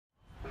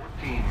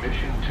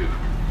to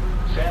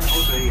San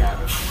Jose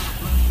Avenue.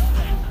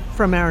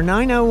 From our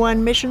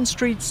 901 Mission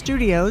Street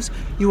studios,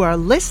 you are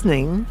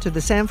listening to the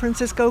San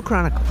Francisco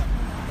Chronicle.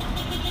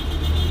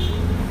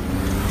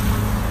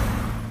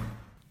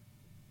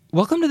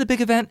 Welcome to the big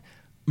event,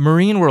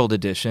 Marine World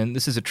Edition.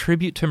 This is a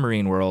tribute to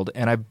Marine World,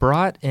 and I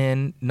brought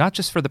in, not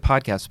just for the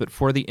podcast, but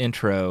for the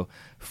intro,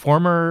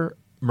 former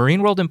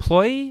Marine World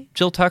employee,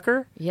 Jill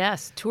Tucker.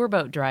 Yes, tour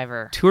boat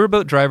driver. Tour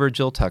boat driver,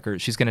 Jill Tucker.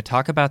 She's going to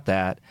talk about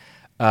that.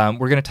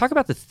 We're going to talk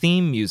about the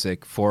theme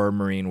music for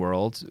Marine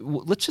World.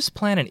 Let's just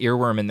plant an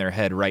earworm in their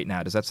head right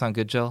now. Does that sound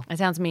good, Jill? It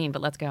sounds mean,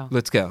 but let's go.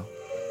 Let's go.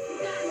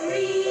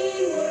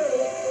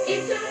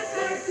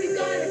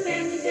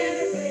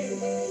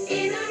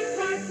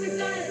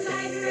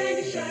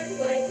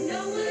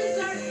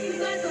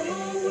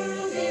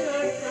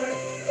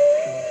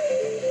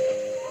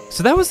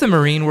 So that was the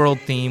Marine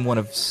World theme, one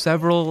of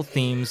several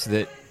themes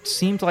that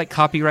seemed like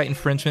copyright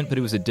infringement, but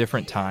it was a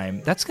different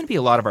time. That's going to be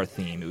a lot of our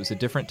theme. It was a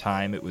different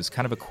time. It was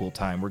kind of a cool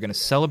time. We're going to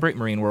celebrate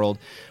Marine World.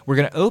 We're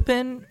going to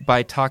open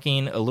by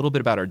talking a little bit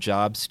about our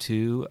jobs,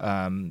 too.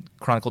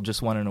 Chronicle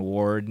just won an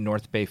award,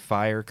 North Bay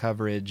Fire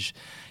coverage.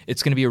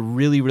 It's going to be a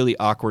really, really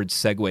awkward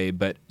segue,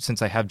 but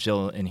since I have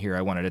Jill in here,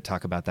 I wanted to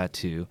talk about that,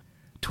 too.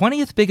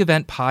 20th Big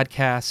Event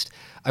podcast.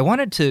 I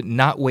wanted to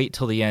not wait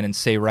till the end and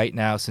say right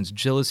now, since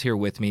Jill is here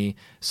with me,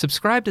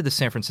 subscribe to the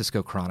San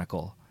Francisco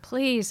Chronicle.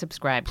 Please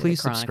subscribe to the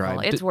Chronicle.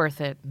 Subscribe. It's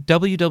worth it.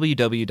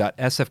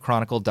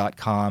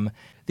 www.sfchronicle.com.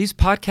 These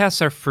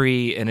podcasts are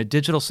free, and a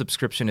digital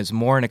subscription is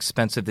more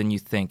inexpensive than you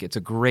think. It's a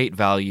great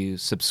value.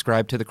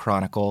 Subscribe to the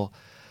Chronicle.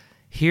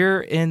 Here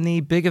in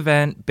the Big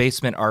Event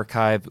Basement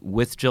Archive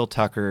with Jill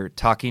Tucker,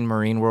 talking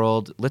Marine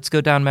World. Let's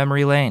go down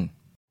memory lane.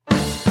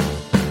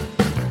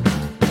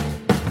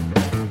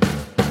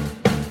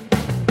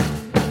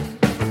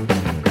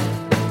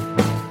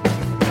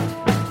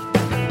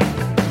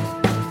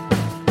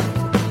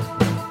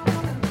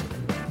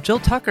 Jill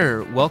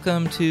Tucker,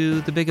 welcome to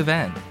the big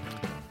event.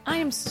 I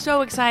am so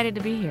excited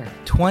to be here.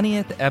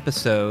 20th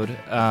episode.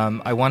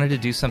 I wanted to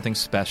do something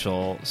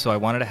special, so I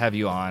wanted to have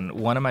you on.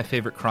 One of my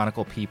favorite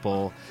Chronicle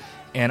people,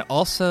 and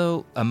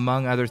also,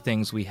 among other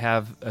things, we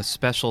have a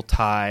special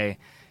tie,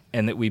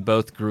 and that we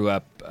both grew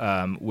up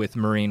with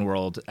Marine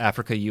World,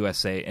 Africa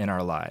USA in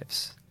our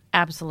lives.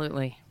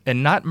 Absolutely.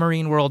 And not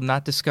Marine World,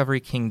 not Discovery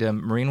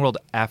Kingdom, Marine World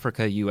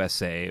Africa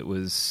USA. It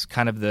was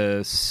kind of the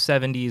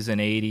 70s and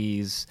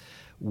 80s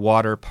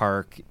water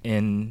park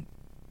in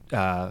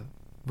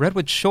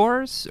Redwood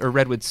Shores or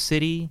Redwood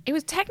City. It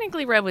was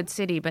technically Redwood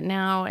City, but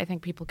now I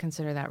think people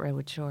consider that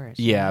Redwood Shores.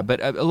 Yeah,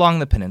 but along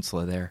the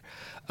peninsula there.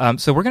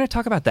 So we're going to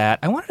talk about that.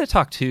 I wanted to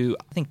talk to,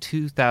 I think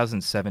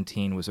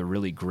 2017 was a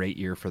really great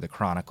year for the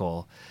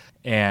Chronicle.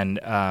 And,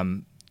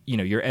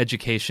 your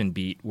education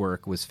beat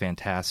work was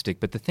fantastic.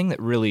 But the thing that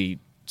really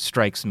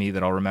strikes me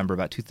that I'll remember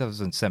about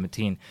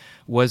 2017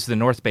 was the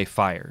North Bay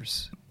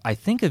fires. I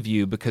think of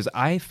you because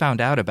I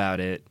found out about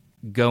it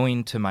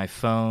going to my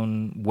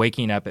phone,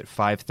 waking up at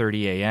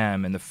 5:30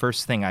 a.m., and the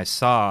first thing I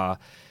saw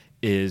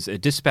is a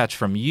dispatch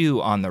from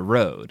you on the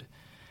road.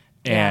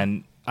 Yeah.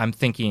 And I'm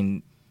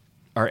thinking,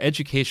 our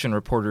education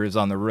reporter is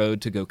on the road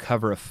to go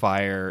cover a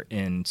fire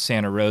in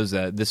Santa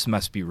Rosa. This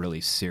must be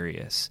really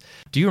serious.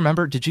 Do you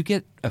remember, did you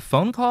get a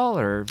phone call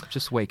or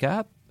just wake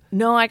up?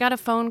 No, I got a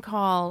phone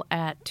call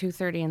at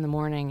 2:30 in the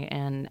morning,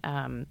 and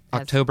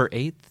October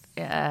 8th?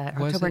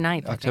 October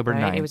 9th. October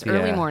 9th, It was yeah.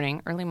 early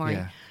morning.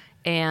 Yeah.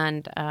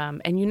 And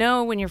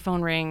when your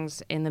phone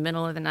rings in the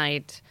middle of the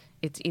night,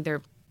 it's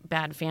either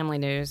bad family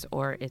news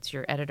or it's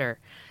your editor.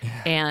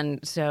 Yeah. And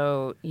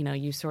so,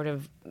 you sort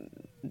of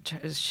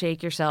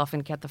shake yourself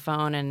and get the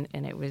phone, and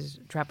it was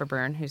Trapper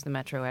Byrne, who's the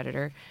Metro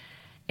editor.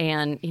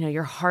 And,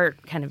 your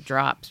heart kind of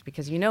drops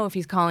because if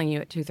he's calling you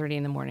at 2:30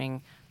 in the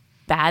morning,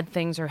 bad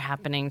things are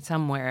happening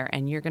somewhere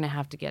and you're going to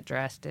have to get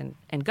dressed and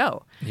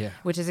go,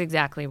 which is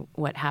exactly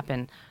what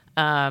happened.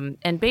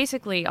 And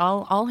basically,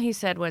 all he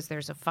said was,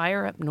 there's a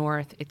fire up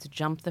north. It's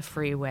jumped the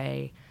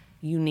freeway.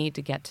 You need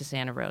to get to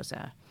Santa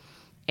Rosa.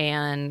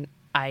 And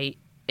I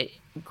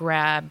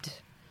grabbed,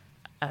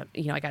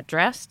 I got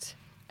dressed.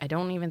 I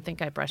don't even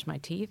think I brushed my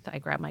teeth. I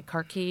grabbed my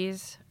car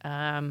keys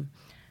and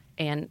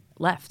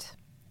left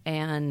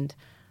and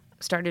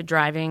started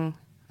driving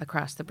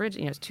across the bridge.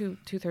 It's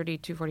 2:30,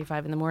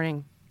 2:45 in the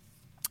morning.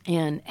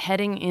 And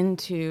heading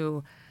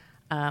into,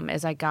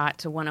 as I got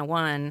to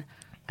 101,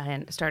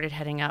 and started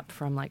heading up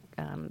from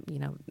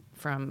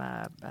from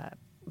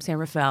San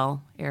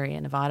Rafael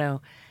area, Novato,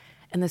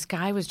 and the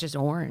sky was just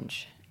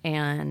orange,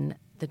 and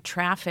the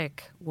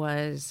traffic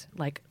was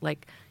like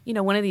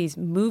one of these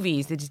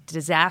movies, the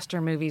disaster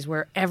movies,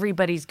 where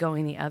everybody's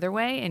going the other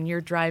way and you're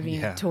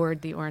driving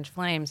toward the orange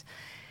flames,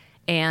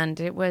 and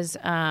it was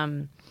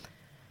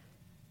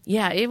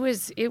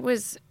it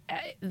was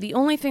the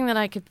only thing that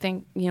I could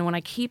think, when I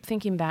keep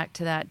thinking back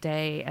to that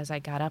day as I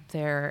got up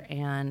there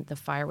and the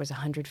fire was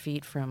 100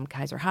 feet from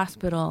Kaiser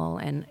Hospital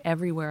and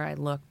everywhere I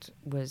looked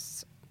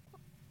was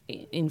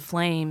in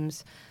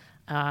flames.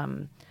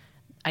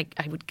 I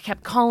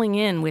kept calling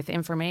in with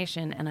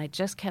information, and I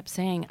just kept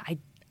saying,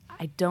 I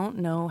I don't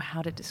know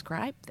how to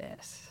describe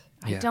this.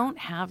 Yeah. I don't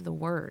have the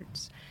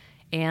words.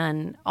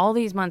 And all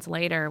these months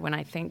later, when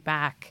I think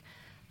back,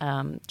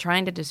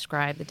 trying to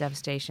describe the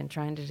devastation,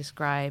 trying to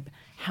describe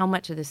how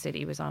much of the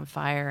city was on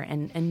fire,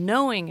 and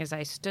knowing as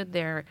I stood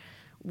there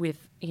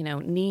with,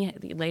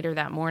 later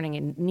that morning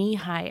in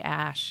knee-high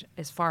ash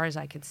as far as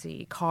I could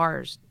see,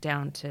 cars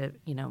down to,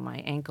 my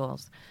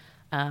ankles,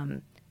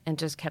 and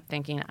just kept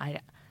thinking, I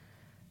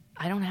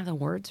don't have the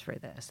words for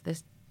this.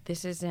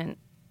 This isn't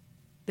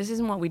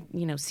what we,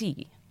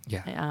 see.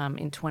 Yeah.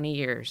 In 20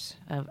 years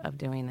of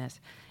doing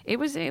this, it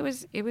was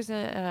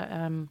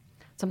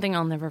something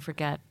I'll never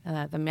forget.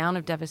 The amount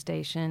of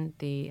devastation,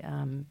 the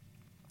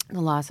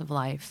loss of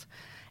life,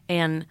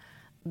 and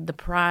the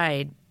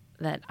pride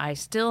that I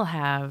still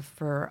have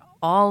for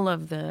all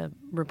of the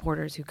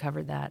reporters who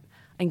covered that,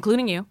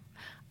 including you,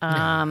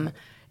 to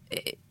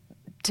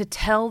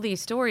tell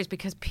these stories,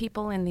 because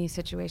people in these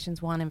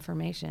situations want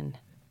information.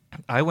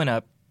 I went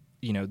up,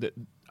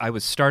 I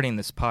was starting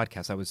this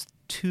podcast. I was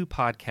 2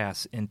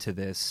 podcasts into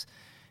this,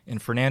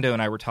 and Fernando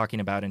and I were talking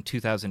about in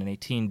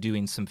 2018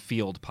 doing some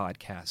field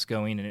podcasts,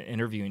 going and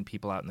interviewing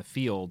people out in the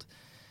field.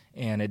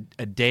 And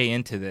a day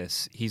into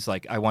this, he's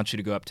like, I want you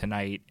to go up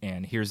tonight,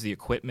 and here's the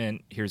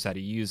equipment, here's how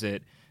to use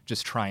it,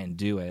 just try and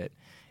do it.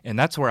 And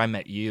that's where I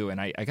met you, and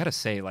I got to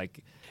say,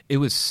 it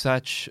was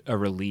such a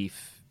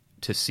relief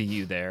to see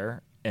you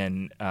there.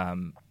 And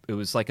it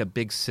was like a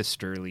big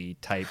sisterly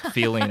type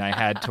feeling I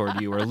had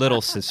toward you, or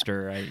little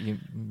sister. You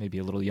maybe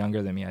a little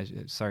younger than me.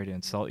 Sorry to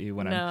insult you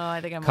when I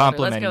think I'm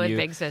complimenting older. Let's go you.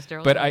 with big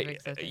sister.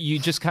 But you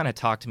just kind of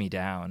talked me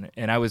down,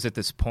 and I was at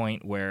this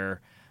point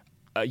where,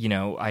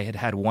 I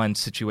had one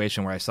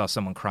situation where I saw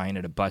someone crying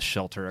at a bus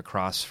shelter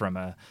across from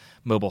a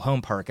mobile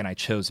home park, and I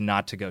chose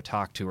not to go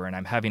talk to her. And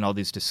I'm having all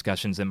these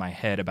discussions in my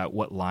head about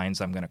what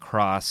lines I'm going to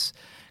cross,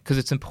 because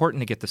it's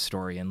important to get the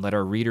story and let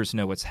our readers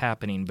know what's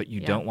happening, but you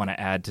don't want to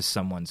add to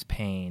someone's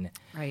pain.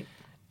 Right.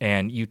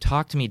 And you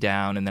talked me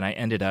down, and then I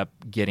ended up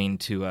getting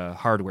to a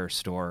hardware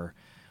store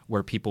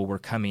where people were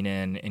coming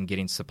in and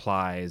getting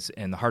supplies,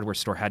 and the hardware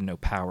store had no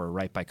power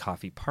right by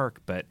Coffey Park,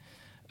 but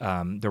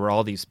there were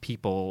all these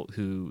people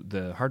who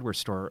the hardware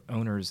store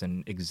owners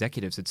and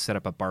executives had set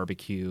up a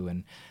barbecue,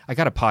 and I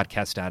got a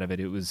podcast out of it.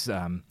 It was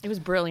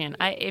brilliant.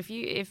 If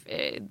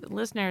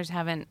listeners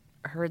haven't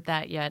heard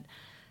that yet,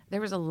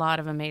 there was a lot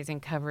of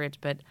amazing coverage,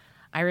 but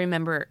I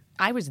remember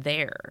I was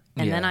there,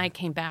 and then I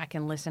came back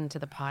and listened to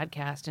the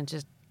podcast, and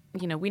just,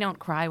 we don't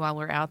cry while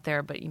we're out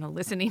there, but,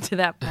 listening to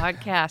that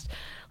podcast,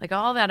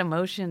 all that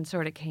emotion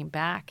sort of came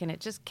back, and it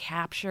just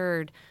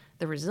captured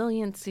the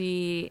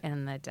resiliency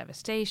and the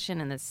devastation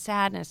and the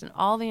sadness and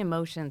all the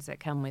emotions that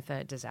come with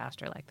a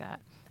disaster like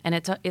that. And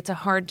it's a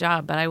hard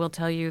job, but I will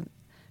tell you,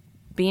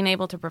 being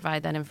able to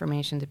provide that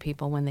information to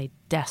people when they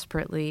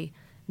desperately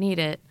need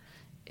it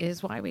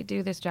is why we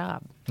do this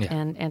job. Yeah.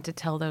 And to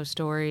tell those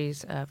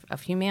stories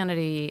of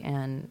humanity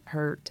and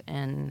hurt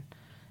and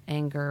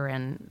anger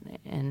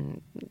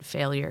and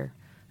failure.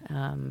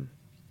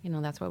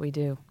 That's what we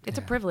do. It's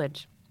a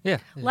privilege. Yeah.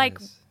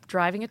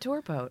 Driving a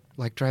tour boat.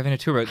 Like driving a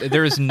tour boat.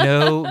 There is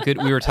no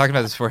good... We were talking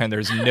about this beforehand.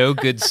 There's no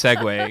good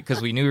segue,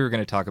 because we knew we were going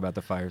to talk about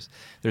the fires.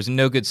 There's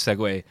no good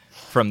segue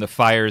from the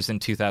fires in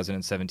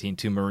 2017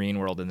 to Marine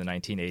World in the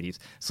 1980s.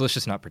 So let's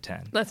just not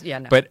pretend. No.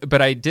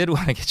 But I did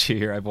want to get you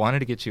here. I've wanted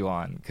to get you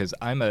on because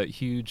I'm a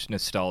huge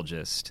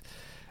nostalgist.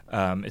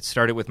 It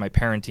started with my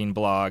parenting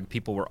blog.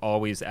 People were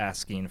always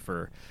asking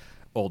for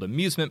old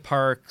amusement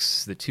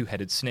parks, the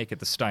two-headed snake at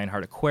the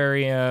Steinhardt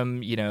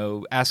Aquarium,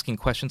 asking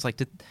questions like,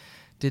 did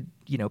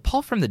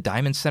Paul from the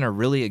Diamond Center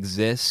really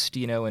exist?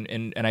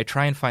 And I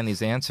try and find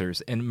these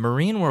answers. And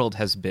Marine World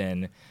has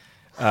been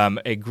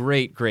a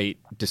great, great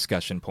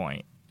discussion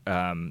point.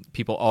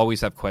 People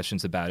always have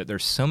questions about it.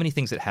 There's so many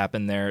things that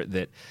happen there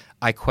that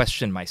I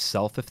question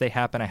myself if they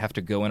happen. I have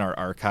to go in our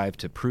archive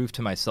to prove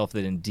to myself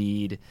that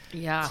indeed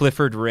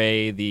Clifford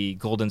Ray, the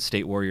Golden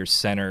State Warriors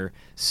center,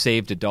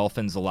 saved a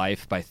dolphin's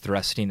life by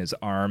thrusting his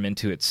arm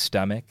into its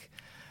stomach.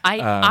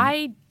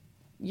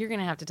 You're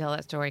going to have to tell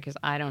that story, because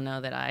I don't know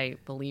that I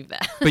believe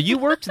that. But you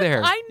worked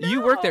there. I know.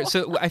 You worked there.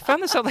 So I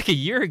found this out like a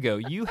year ago.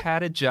 You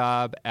had a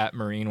job at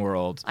Marine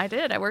World. I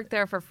did. I worked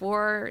there for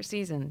 4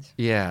 seasons.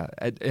 Yeah.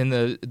 In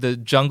the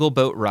jungle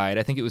boat ride.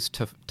 I think it was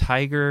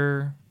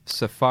Tiger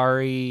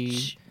Safari.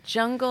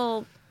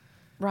 Jungle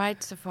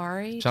Ride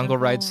Safari? Jungle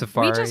Ride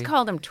Safari. We just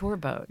called them tour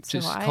boats.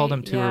 Called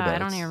them tour boats. I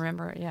don't even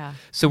remember. Yeah.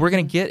 So we're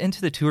going to get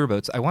into the tour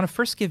boats. I want to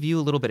first give you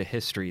a little bit of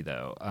history,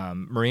 though.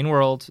 Marine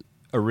World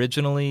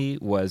originally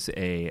was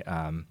a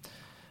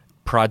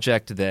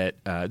project that,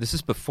 this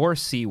is before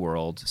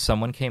SeaWorld,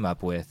 someone came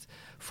up with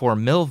for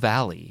Mill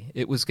Valley.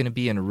 It was going to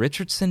be in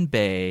Richardson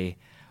Bay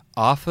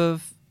off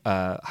of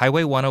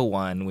Highway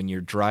 101 when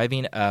you're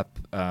driving up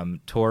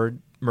toward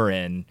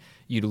Marin.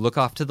 You'd look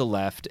off to the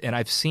left, and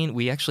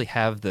we actually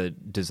have the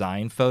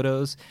design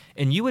photos,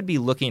 and you would be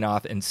looking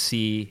off and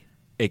see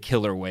a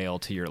killer whale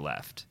to your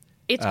left.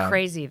 It's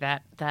crazy,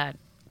 that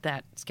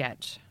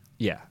sketch.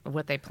 Yeah.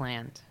 What they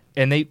planned.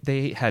 And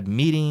they had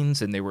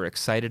meetings, and they were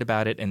excited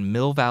about it, and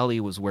Mill Valley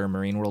was where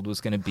Marine World was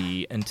going to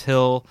be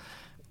until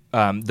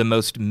the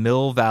most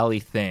Mill Valley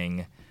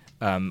thing.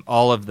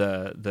 All of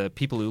the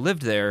people who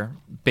lived there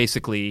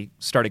basically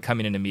started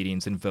coming into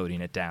meetings and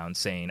voting it down,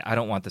 saying, I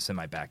don't want this in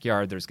my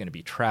backyard. There's going to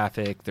be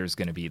traffic. There's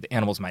going to be, the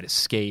animals might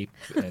escape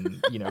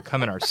and,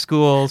 come in our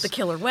schools. The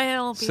killer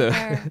whale will be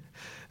there.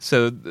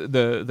 So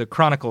the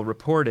Chronicle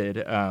reported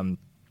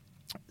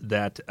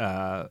that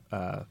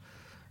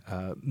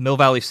Mill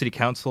Valley City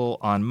Council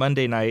on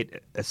Monday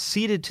night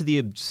acceded to the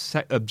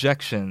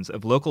objections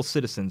of local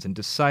citizens and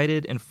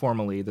decided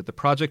informally that the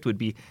project would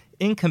be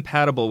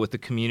incompatible with the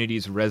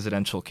community's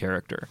residential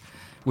character,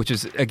 which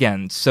is,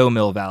 again, so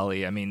Mill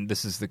Valley. I mean,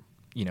 this is the,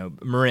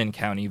 Marin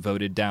County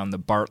voted down the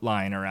BART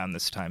line around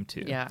this time,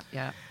 too. Yeah,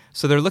 yeah.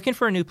 So they're looking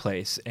for a new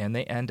place, and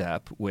they end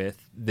up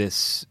with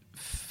this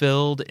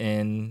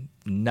filled-in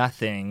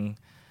nothing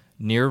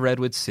near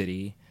Redwood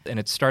City, and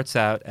it starts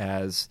out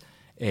as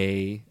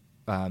a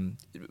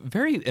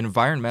very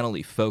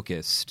environmentally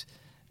focused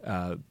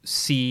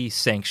sea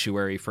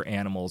sanctuary for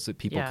animals that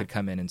people could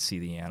come in and see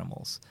the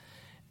animals.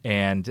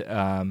 And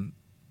and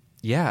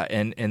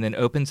then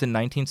opens in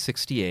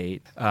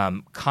 1968,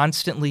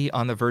 constantly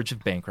on the verge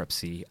of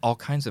bankruptcy, all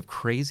kinds of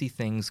crazy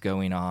things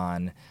going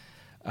on.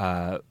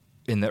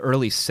 In the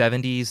early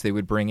 70s, they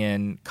would bring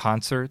in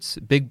concerts.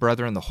 Big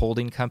Brother and the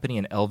Holding Company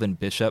and Elvin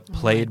Bishop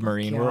played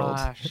Marine World.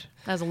 That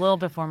was a little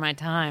before my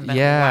time, but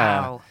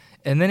yeah. wow.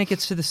 And then it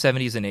gets to the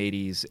 70s and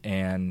 80s,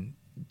 and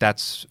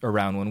that's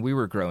around when we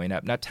were growing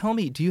up. Now, tell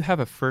me, do you have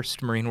a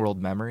first Marine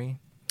World memory?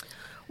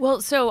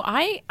 Well, so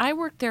I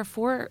worked there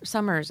 4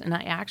 summers, and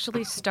I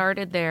actually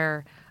started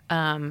there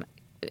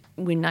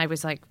when I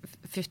was like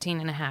 15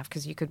 and a half,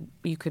 because you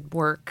could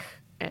work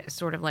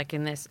sort of like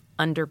in this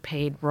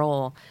underpaid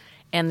role.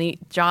 And the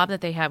job that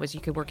they had was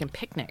you could work in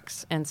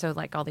picnics. And so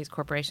like all these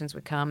corporations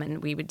would come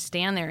and we would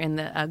stand there in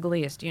the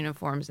ugliest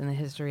uniforms in the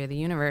history of the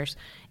universe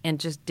and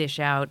just dish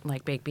out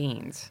like baked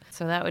beans.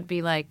 So that would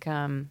be like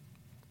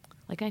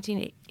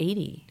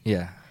 1980.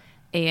 Yeah.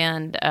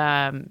 And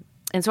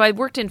so I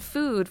worked in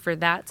food for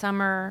that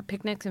summer,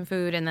 picnics and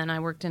food. And then I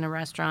worked in a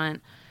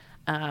restaurant,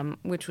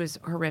 which was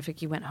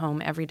horrific. You went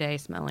home every day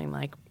smelling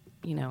like,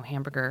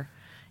 hamburger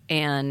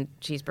and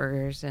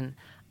cheeseburgers.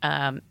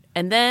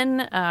 And then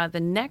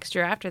the next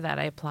year after that,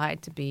 I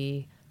applied to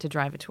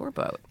drive a tour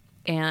boat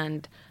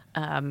and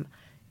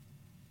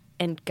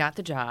got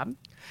the job.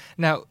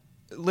 Now,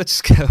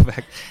 let's go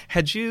back.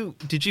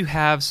 Did you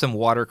have some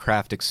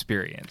watercraft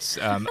experience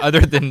other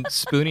than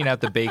spooning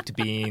out the baked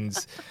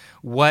beans?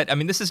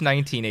 This is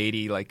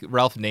 1980. Like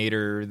Ralph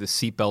Nader, the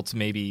seatbelts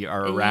maybe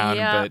are around,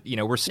 but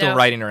we're still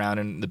riding around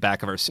in the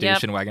back of our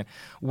station wagon.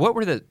 What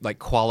were the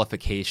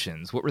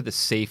qualifications? What were the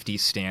safety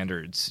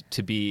standards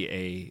to be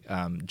a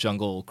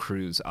jungle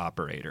cruise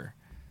operator?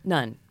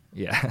 None.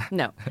 Yeah.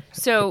 No.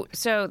 So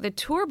the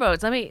tour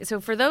boats. So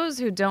for those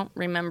who don't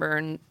remember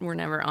and were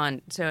never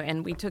on.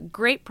 And we took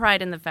great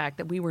pride in the fact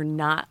that we were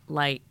not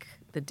like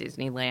the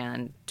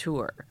Disneyland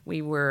tour.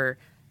 We were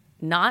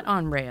not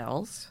on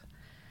rails.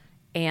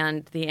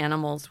 And the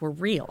animals were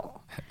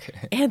real.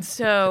 Okay. And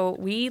so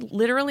we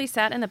literally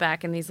sat in the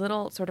back in these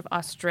little sort of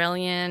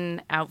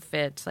Australian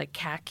outfits, like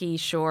khaki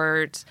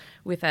shorts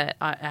with a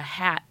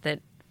hat that,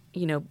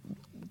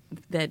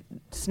 that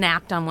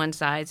snapped on one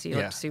side. So you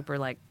looked super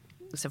like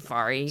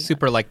safari.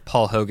 Super like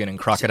Paul Hogan and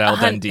Crocodile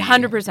Dundee.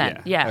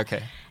 100%. Yeah.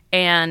 Okay.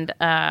 And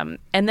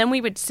then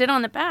we would sit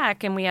on the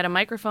back and we had a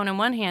microphone in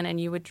one hand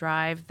and you would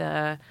drive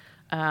the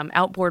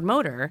outboard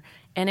motor.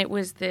 And it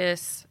was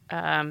this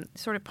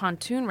sort of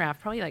pontoon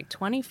raft, probably like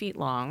 20 feet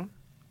long,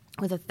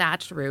 with a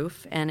thatched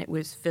roof. And it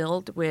was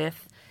filled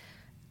with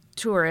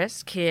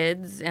tourists,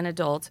 kids, and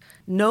adults.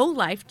 No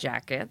life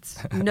jackets,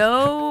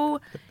 no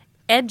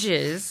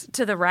edges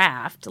to the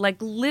raft. Like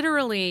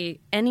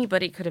literally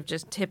anybody could have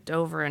just tipped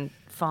over and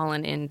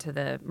fallen into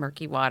the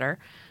murky water.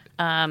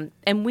 And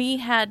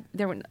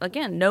there were,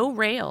 again, no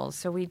rails.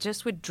 So we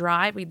just would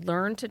drive. We'd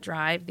learn to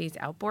drive these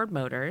outboard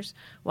motors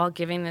while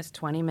giving this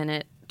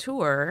 20-minute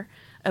tour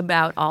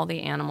about all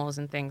the animals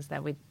and things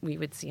that we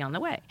would see on the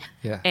way.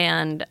 Yeah.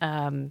 And,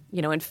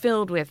 and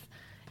filled with,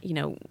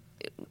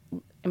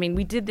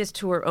 we did this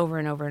tour over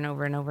and over and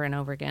over and over and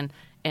over again.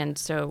 And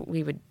so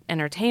we would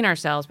entertain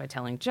ourselves by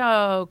telling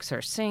jokes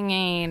or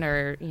singing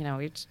or,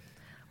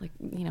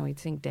 we'd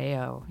sing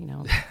Deo,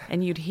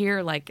 and you'd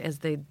hear like as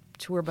the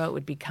tour boat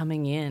would be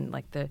coming in,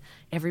 like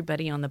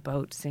everybody on the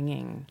boat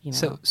singing,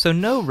 So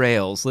no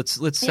rails. Let's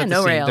set the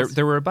no scene. rails.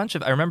 There were a bunch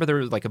of, I remember there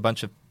was like a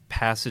bunch of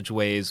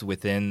passageways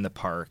within the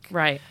park.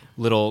 Right.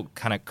 Little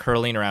kind of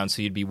curling around,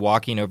 so you'd be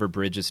walking over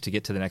bridges to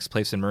get to the next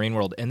place in Marine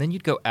World. And then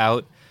you'd go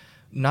out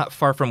not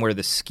far from where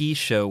the ski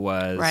show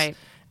was. Right.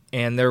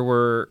 And there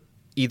were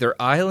either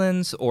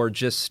islands or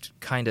just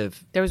kind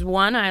of... There was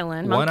one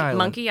island,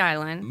 Monkey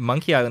Island.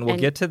 Monkey Island, we'll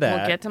get to that.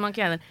 We'll get to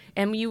Monkey Island.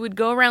 And you would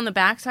go around the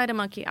backside of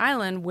Monkey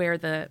Island where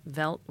the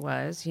veldt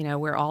was,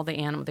 where all the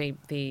animals,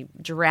 the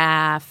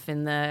giraffe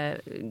and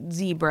the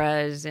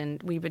zebras,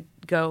 and we would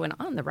go, and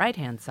on the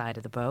right-hand side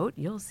of the boat,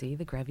 you'll see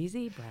the Grevy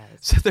zebras.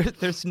 So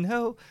there's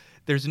no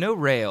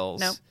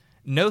rails. Nope.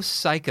 No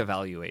psych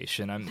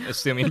evaluation, I'm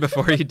assuming,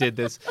 before you did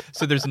this.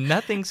 So there's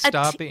nothing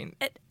stopping...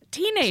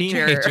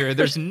 teenager.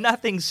 There's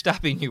nothing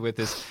stopping you with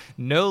this.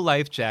 No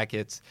life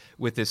jackets,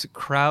 with this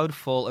crowd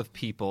full of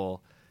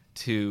people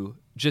to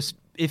just,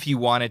 if you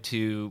wanted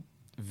to,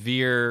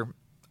 veer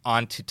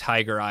onto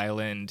Tiger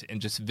Island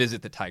and just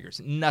visit the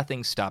tigers.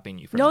 Nothing stopping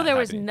you from No, that there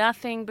was happening.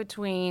 nothing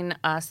between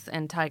us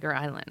and Tiger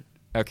Island.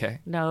 Okay.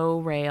 No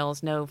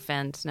rails, no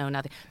fence, no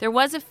nothing. There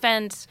was a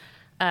fence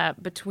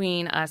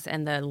between us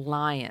and the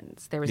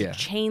lions. There was Yeah. a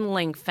chain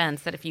link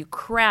fence that if you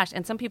crashed,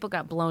 and some people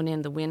got blown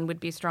in, the wind would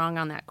be strong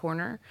on that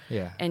corner.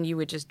 Yeah. And you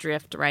would just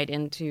drift right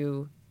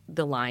into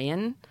the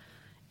lion.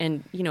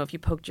 And, you know, if you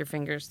poked your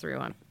fingers through,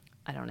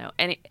 I don't know.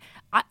 And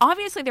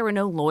obviously there were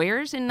no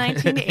lawyers in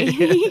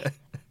 1980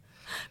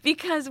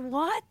 because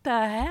what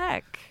the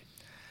heck?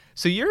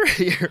 So you're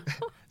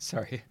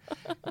sorry,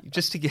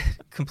 just to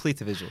complete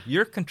the visual,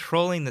 you're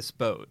controlling this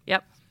boat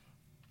Yep.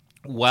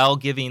 while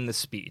giving the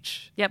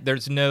speech. Yep.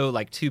 There's no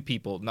like two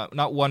people,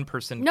 not one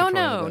person. No,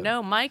 controlling the boat.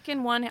 no. Mike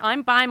and one.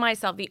 I'm by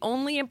myself. The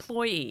only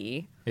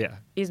employee Yeah.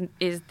 is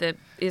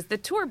the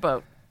tour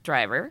boat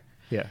driver,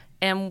 Yeah.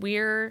 and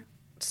we're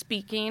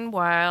speaking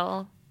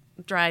while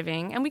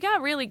driving, and we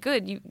got really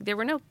good. There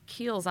were no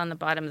keels on the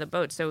bottom of the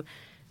boat, so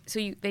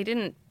they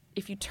didn't.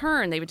 If you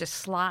turn, they would just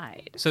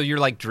slide. So you're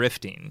like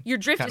drifting. You're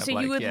drifting, kind of so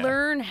like, you would yeah.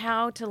 learn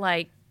how to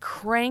like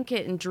crank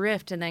it and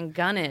drift, and then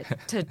gun it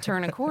to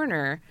turn a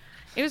corner.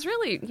 It was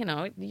really,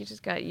 you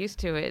just got used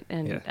to it,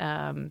 and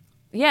and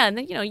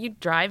then you'd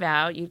drive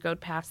out, you'd go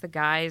past the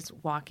guys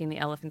walking the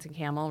elephants and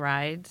camel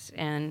rides,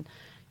 and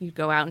you'd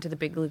go out into the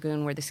big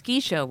lagoon where the ski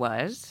show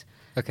was.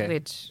 Okay.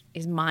 Which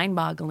is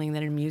mind-boggling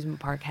that an amusement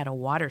park had a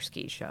water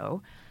ski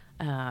show,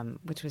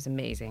 which was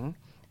amazing,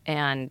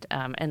 and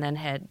then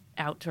head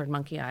out toward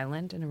Monkey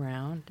Island and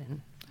around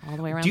and all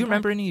the way around. Do you the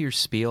remember park. any of your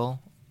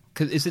spiel?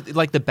 'Cause is it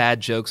like the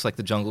bad jokes, like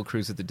the Jungle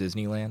Cruise at the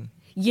Disneyland?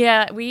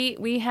 Yeah,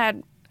 we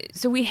had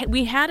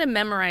to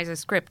memorize a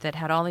script that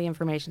had all the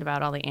information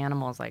about all the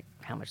animals, like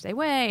how much they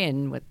weigh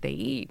and what they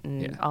eat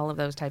and all of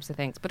those types of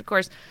things. But of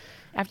course,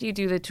 after you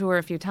do the tour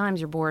a few times,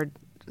 you're bored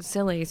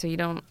silly, so you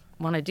don't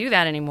want to do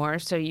that anymore.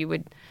 So you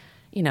would,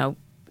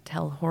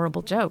 tell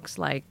horrible jokes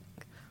like,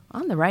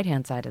 on the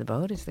right-hand side of the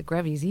boat is the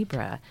Grevy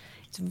zebra.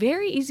 It's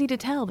very easy to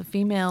tell the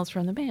females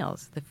from the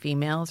males. The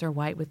females are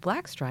white with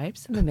black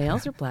stripes, and the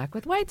males are black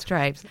with white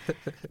stripes.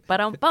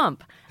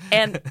 Bump.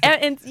 And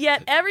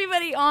yet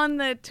everybody on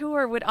the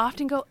tour would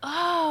often go,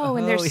 oh,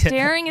 and they're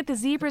staring at the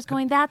zebras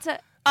going,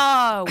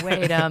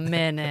 wait a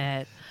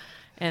minute.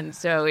 And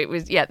so it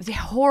was,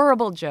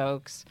 horrible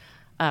jokes.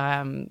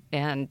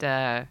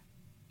 The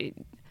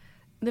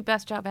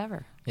best job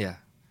ever. Yeah.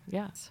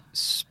 Yes.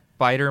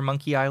 Spider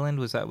Monkey Island,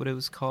 was that what it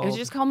was called? It was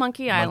just called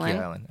Monkey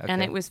Island. Okay.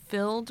 And it was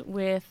filled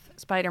with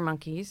spider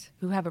monkeys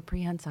who have a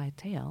prehensile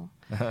tail.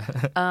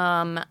 It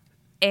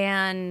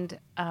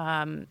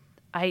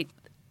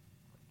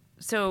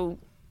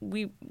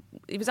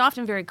was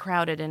often very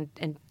crowded,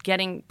 and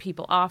getting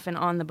people off and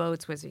on the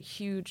boats was a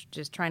huge,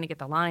 just trying to get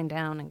the line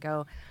down and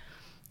go.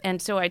 And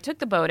so I took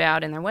the boat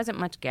out, and there wasn't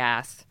much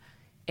gas.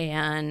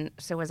 And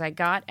so as I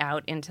got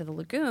out into the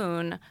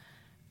lagoon,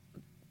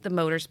 the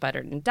motor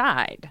sputtered and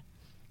died.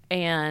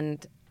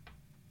 And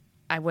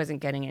I wasn't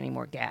getting any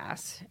more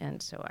gas.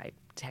 And so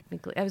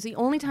that was the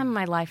only time in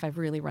my life I've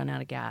really run out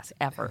of gas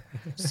ever.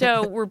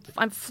 So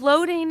I'm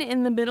floating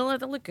in the middle of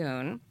the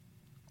lagoon,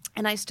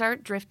 and I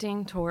start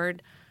drifting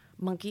toward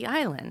Monkey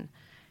Island.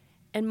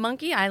 And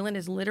Monkey Island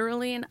is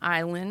literally an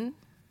island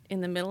in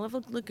the middle of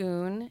a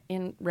lagoon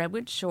in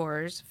Redwood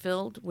Shores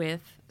filled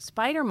with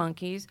spider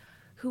monkeys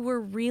who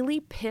were really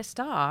pissed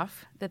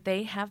off that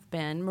they have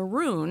been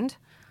marooned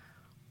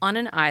on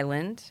an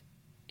island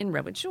in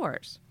Redwood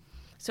Shores.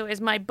 So as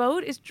my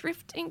boat is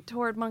drifting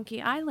toward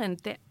Monkey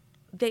Island,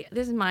 this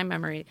is my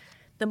memory,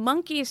 the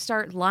monkeys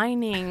start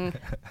lining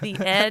the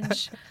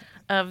edge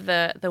of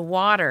the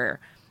water,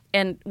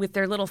 and with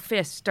their little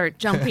fists start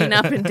jumping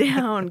up and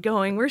down,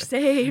 going, we're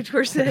saved.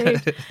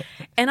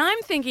 And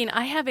I'm thinking,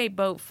 I have a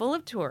boat full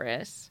of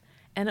tourists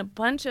and a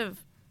bunch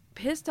of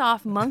pissed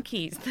off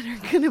monkeys that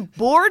are going to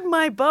board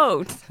my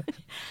boat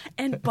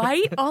and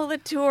bite all the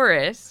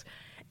tourists.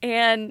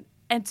 And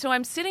so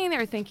I'm sitting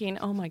there thinking,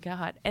 oh my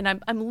God. And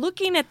I'm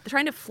looking at,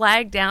 trying to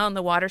flag down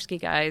the water ski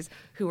guys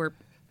who are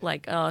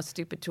like, oh,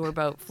 stupid tour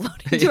boat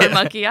floating toward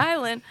Monkey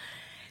Island.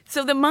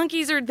 So the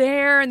monkeys are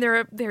there, and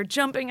they're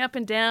jumping up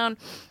and down.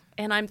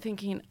 And I'm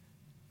thinking,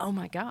 oh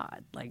my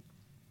God, like,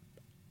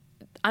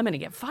 I'm going to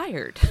get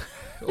fired.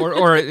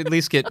 or at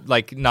least get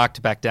like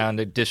knocked back down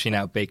to dishing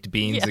out baked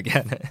beans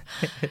again.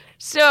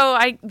 So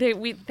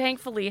we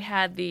thankfully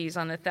had these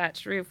on the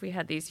thatched roof. We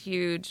had these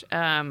huge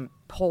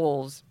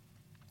poles,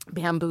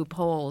 bamboo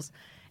poles.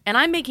 And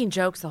I'm making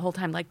jokes the whole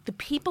time. Like, the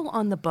people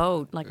on the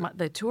boat, like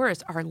the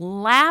tourists, are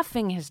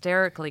laughing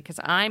hysterically because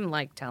I'm,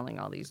 like, telling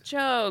all these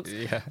jokes.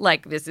 Yeah.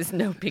 Like, this is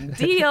no big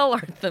deal.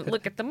 Or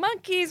look at the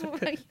monkeys.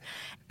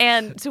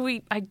 And so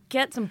I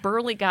get some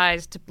burly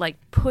guys to, like,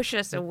 push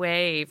us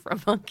away from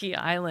Monkey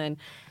Island.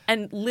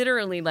 And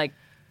literally, like,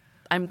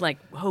 I'm, like,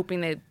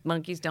 hoping that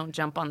monkeys don't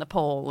jump on the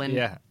pole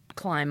and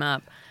climb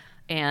up.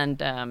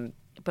 And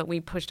but we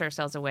pushed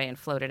ourselves away and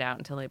floated out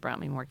until they brought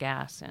me more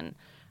gas. And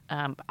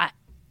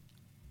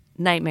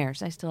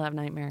nightmares. I still have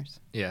nightmares.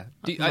 Yeah.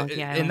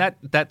 And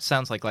that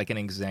sounds like an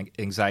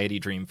anxiety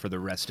dream for the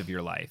rest of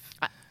your life.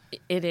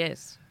 It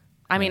is.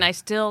 I mean, I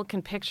still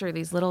can picture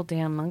these little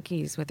damn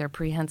monkeys with their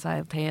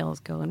prehensile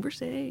tails going, "We're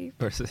safe."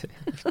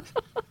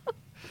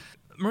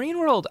 Marine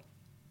World,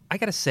 I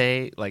gotta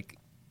say, like,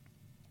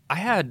 I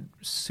had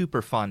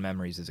super fond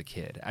memories as a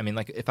kid. I mean,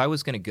 like, if I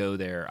was gonna go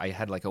there, I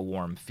had like a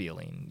warm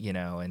feeling, you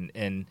know,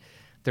 and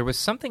there was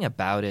something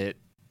about it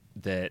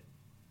that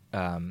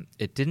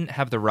it didn't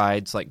have the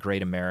rides like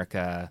Great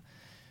America.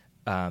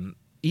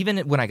 Even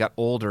when I got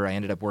older, I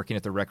ended up working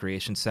at the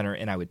recreation center,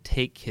 and I would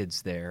take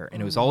kids there,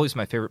 and it was always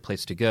my favorite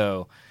place to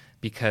go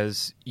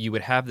because you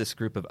would have this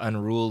group of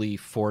unruly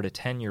 4 to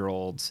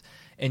 10-year-olds,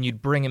 and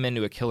you'd bring them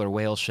into a killer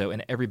whale show,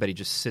 and everybody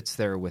just sits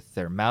there with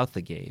their mouth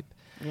agape.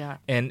 Yeah.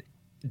 And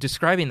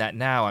describing that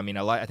now, I mean,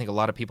 I think a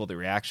lot of people, the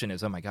reaction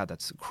is, "Oh my God,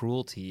 that's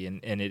cruelty,"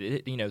 and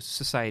it you know,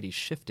 society's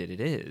shifted.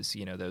 It is,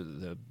 you know,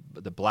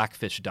 the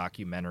Blackfish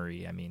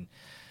documentary, I mean,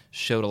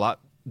 showed a lot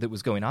that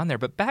was going on there,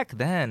 but back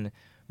then,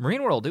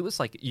 Marine World, it was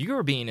like you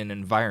were being an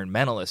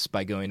environmentalist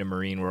by going to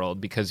Marine World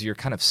because you're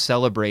kind of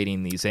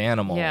celebrating these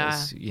animals. Yeah.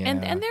 You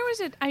know? And there was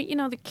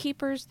the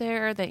keepers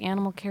there, the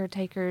animal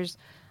caretakers.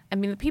 I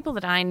mean, the people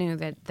that I knew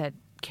that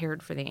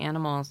cared for the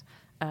animals,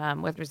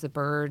 whether it was the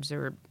birds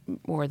or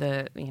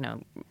the, you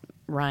know,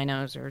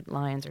 rhinos or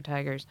lions or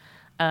tigers,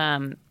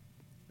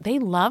 they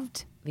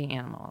loved the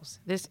animals.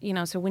 This, you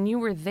know, so when you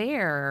were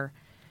there,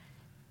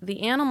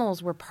 the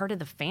animals were part of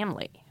the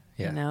family.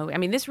 Yeah. You know, I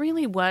mean, this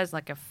really was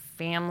like a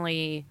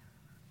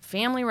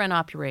family-run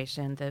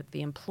operation.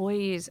 The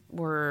employees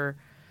were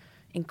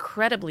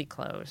incredibly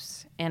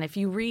close. And if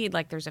you read,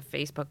 like, there's a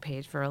Facebook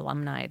page for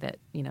alumni that,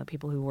 you know,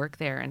 people who work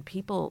there, and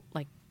people,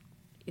 like,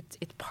 it's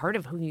part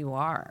of who you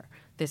are,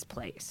 this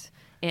place.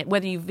 And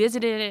whether you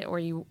visited it or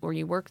you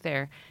work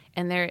there.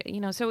 And there, you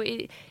know, so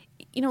it,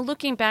 you know,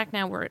 looking back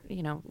now, where,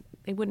 you know,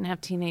 they wouldn't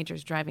have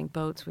teenagers driving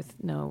boats with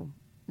no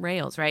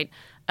rails, right?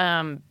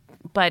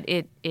 But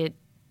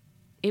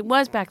it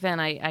was back then.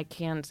 I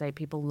can say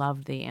people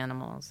loved the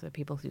animals, the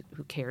people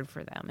who cared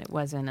for them. It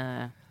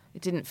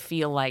didn't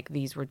feel like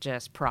these were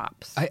just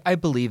props. I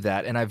believe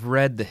that, and I've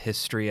read the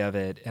history of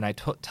it, and I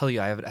tell you,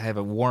 I have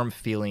a warm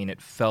feeling.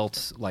 It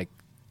felt like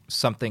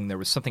there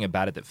was something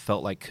about it that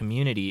felt like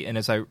community. And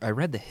as I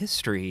read the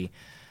history,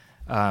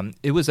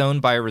 it was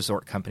owned by a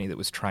resort company that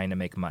was trying to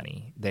make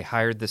money. They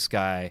hired this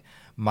guy,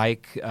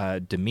 Mike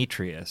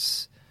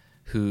Demetrius,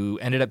 who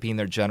ended up being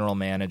their general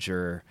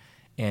manager.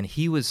 And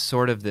he was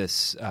sort of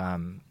this, PR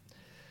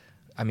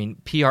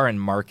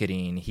and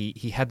marketing.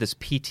 He had this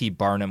P.T.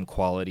 Barnum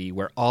quality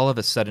where all of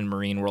a sudden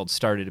Marine World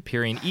started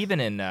appearing, even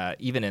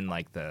in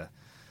like the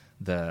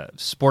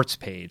sports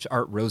page.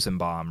 Art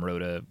Rosenbaum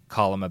wrote a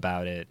column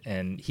about it,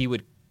 and he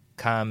would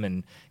come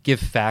and give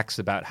facts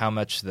about how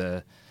much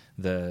the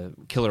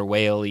killer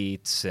whale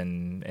eats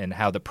and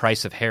how the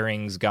price of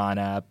herring's gone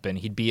up, and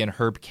he'd be in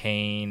Herb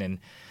Caen. And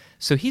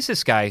so he's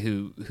this guy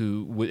who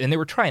and they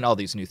were trying all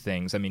these new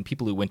things. I mean,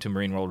 people who went to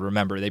Marine World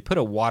remember they put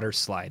a water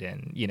slide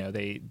in. You know,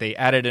 they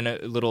added in a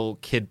little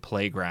kid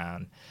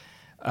playground.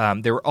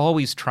 They were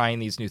always trying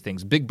these new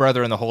things. Big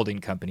Brother and the Holding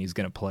Company is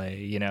going to play,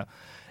 you know.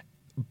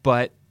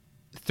 But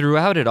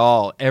throughout it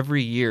all,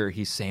 every year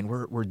he's saying,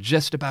 we're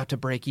just about to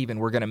break even.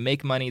 We're going to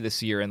make money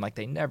this year. And like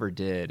they never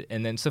did.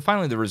 And then so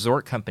finally the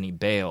resort company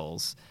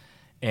bails,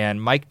 and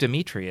Mike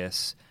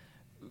Demetrius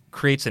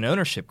creates an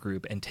ownership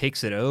group and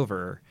takes it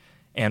over.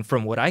 And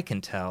from what I can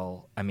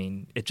tell, I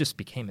mean, it just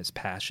became his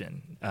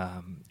passion.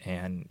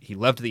 And he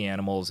loved the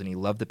animals, and he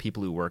loved the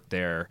people who worked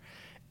there.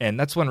 And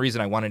that's one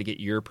reason I wanted to get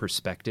your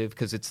perspective,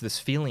 because it's this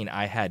feeling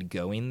I had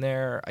going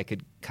there. I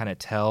could kind of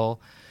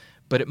tell.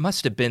 But it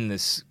must have been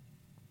this,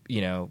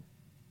 you know,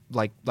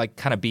 like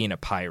kind of being a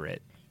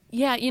pirate.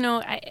 Yeah, you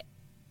know,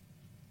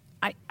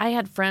 I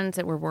had friends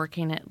that were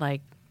working at, like,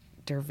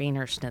 Der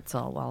Wiener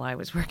Schnitzel while I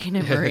was working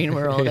at Marine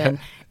World. Yeah.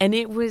 And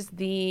it was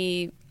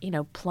the, you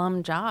know,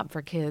 plum job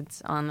for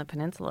kids on the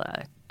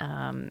peninsula.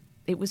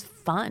 It was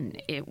fun.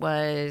 It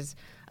was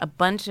a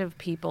bunch of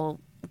people,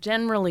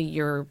 generally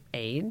your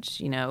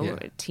age, you know,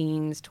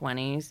 teens,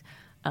 20s.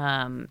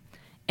 And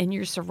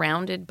you're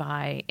surrounded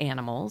by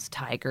animals,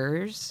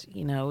 tigers,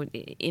 you know,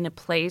 in a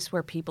place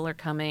where people are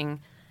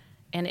coming.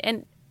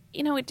 And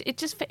you know,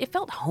 it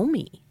felt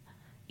homey,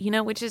 you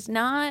know, which is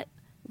not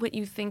what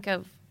you think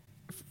of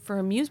for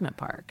amusement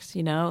parks,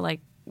 you know,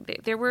 like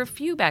there were a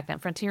few back then,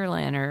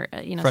 Frontierland or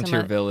you know,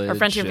 Frontier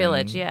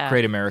Village, yeah.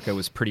 Great America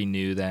was pretty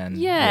new then.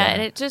 Yeah,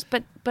 and it just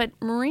but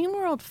Marine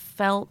World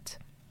felt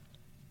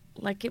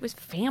like it was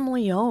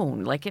family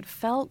owned, like it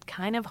felt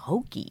kind of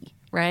hokey,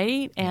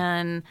 right?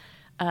 And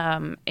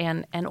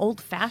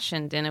old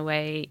fashioned in a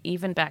way,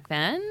 even back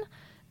then,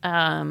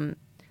 and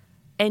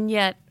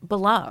yet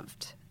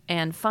beloved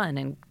and fun,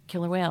 and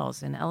killer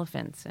whales and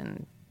elephants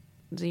and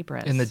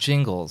zebras. And the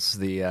jingles,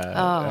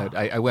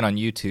 I went on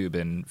YouTube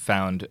and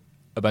found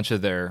a bunch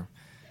of their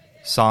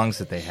songs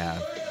that they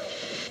have.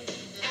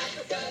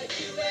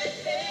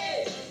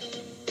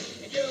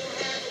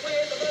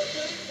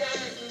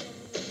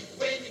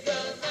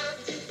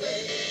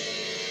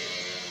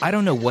 I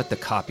don't know what the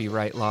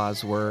copyright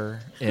laws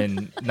were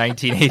in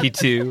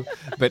 1982,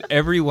 but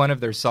every one of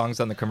their songs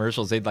on the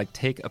commercials, they'd like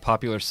take a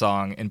popular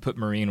song and put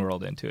Marine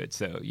World into it.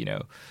 So, hey,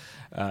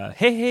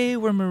 hey,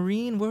 we're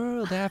Marine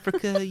World,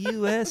 Africa,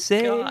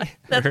 USA. God,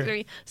 that's going to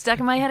be stuck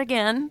in my head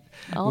again.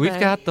 We've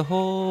got the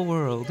whole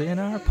world in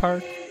our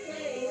park.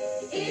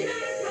 In our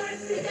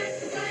parks, we got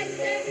surprises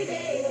every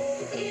day.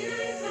 In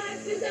our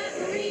parks, we got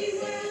Marine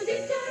World.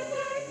 It's our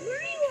park,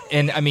 Marine World.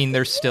 And I mean,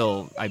 they're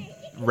still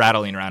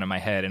rattling around in my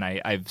head, and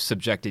I've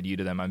subjected you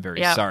to them. I'm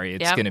very sorry.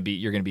 It's going to be,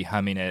 you're going to be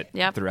humming it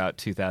throughout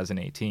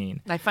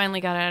 2018. I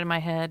finally got it out of my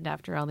head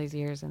after all these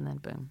years, and then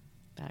boom,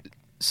 back.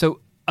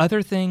 So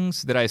other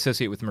things that I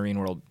associate with Marine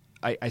World,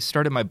 I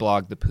started my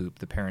blog, The Poop,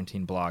 the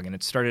parenting blog, and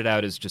it started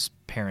out as just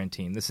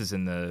parenting. This is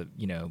in the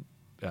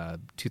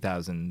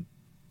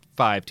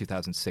 2005,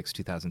 2006,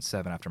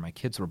 2007, after my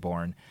kids were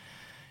born.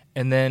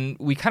 And then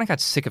we kind of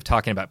got sick of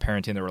talking about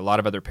parenting. There were a lot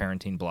of other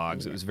parenting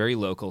blogs. It was very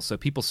local. So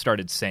people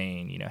started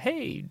saying,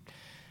 hey,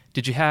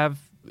 did you have,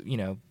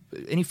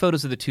 any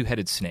photos of the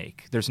two-headed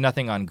snake? There's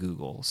nothing on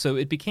Google. So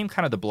it became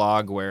kind of the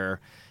blog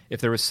where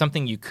if there was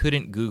something you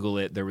couldn't Google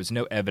it, there was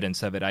no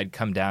evidence of it, I'd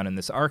come down in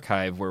this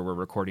archive where we're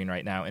recording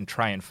right now and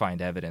try and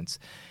find evidence.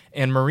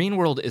 And Marine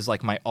World is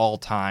like my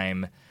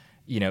all-time,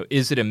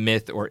 is it a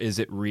myth or is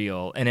it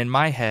real? And in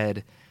my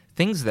head,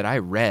 things that I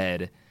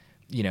read,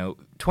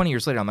 20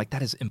 years later, I'm like,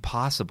 that is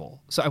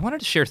impossible. So I wanted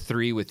to share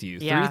three with you.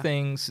 Yeah. 3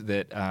 things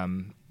that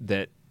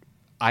that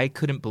I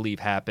couldn't believe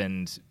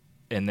happened,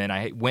 and then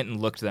I went and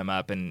looked them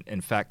up and,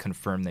 in fact,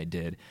 confirmed they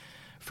did.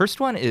 First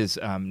one is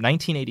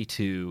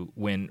 1982,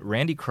 when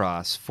Randy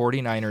Cross,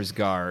 49ers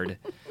guard,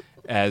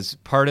 as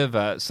part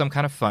of some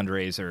kind of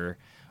fundraiser,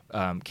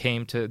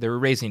 they were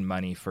raising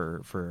money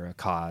for a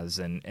cause,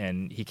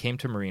 and he came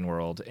to Marine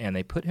World, and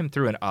they put him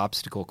through an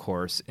obstacle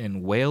course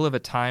in Whale of a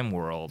Time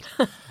World,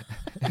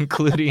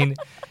 including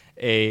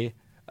a...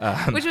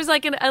 which was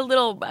like a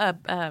little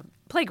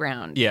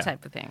playground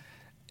type of thing.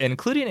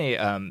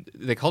 Including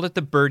they called it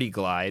the Birdie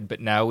Glide,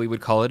 but now we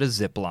would call it a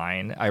zip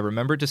line. I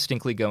remember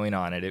distinctly going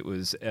on it. It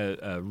was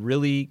a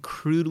really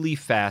crudely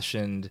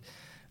fashioned,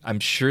 I'm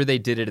sure they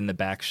did it in the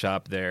back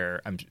shop there,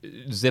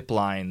 zip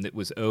line that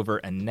was over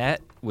a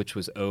net, which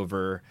was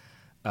over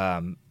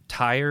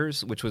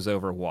tires, which was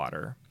over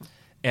water.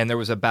 And there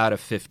was about a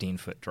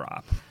 15-foot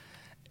drop.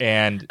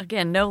 And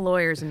again, no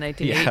lawyers in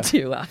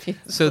 1982,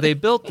 obviously. So they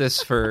built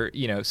this for,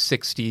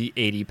 60,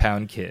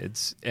 80-pound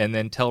kids, and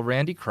then tell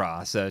Randy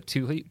Cross, a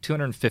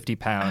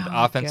 250-pound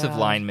offensive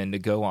lineman, to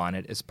go on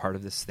it as part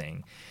of this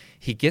thing.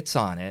 He gets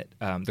on it.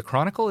 The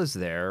Chronicle is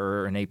there,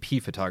 or an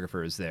AP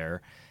photographer is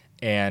there,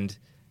 and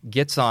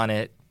gets on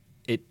it.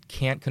 It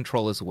can't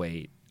control his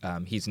weight.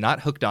 He's not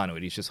hooked onto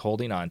it. He's just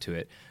holding onto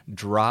it.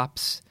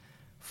 Drops,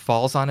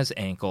 falls on his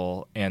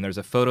ankle, and there's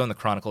a photo in the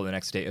Chronicle the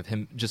next day of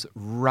him just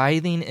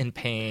writhing in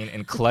pain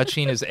and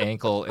clutching his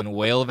ankle in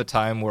Whale of a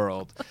Time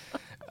World,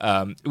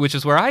 which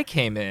is where I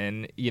came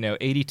in,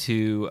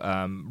 82.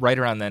 Right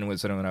around then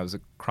was when I was a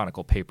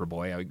Chronicle paper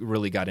boy. I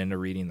really got into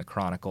reading the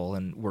Chronicle,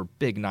 and we're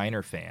big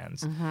Niner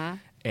fans. Mm-hmm.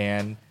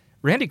 And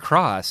Randy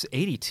Cross,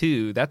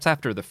 82, that's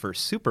after the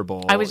first Super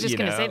Bowl. I was just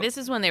going to say, this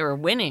is when they were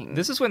winning.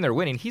 This is when they're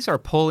winning. He's our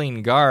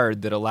pulling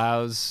guard that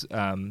allows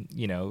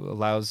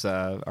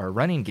our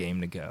running game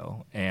to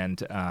go.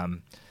 And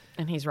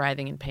he's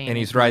writhing in pain.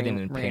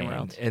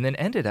 And then it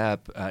ended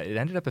up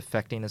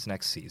affecting his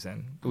next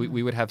season. Mm-hmm.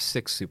 We would have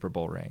 6 Super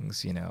Bowl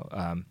rings,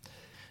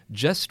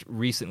 Just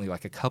recently,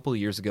 like a couple of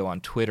years ago on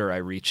Twitter, I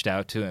reached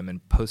out to him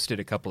and posted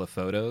a couple of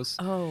photos.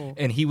 Oh.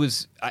 And he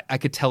was, I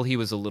could tell he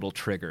was a little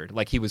triggered.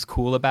 Like, he was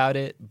cool about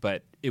it,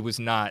 but it was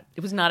not.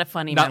 It was not a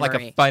funny memory. Not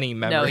like a funny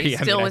memory. No, he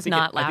still was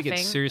not laughing. I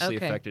think it seriously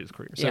affected his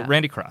career. So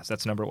Randy Cross,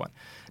 that's number 1.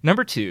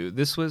 Number 2,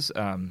 this was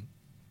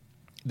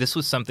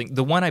something,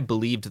 the one I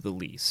believed the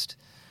least.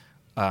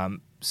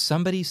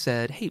 Somebody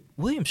said, hey,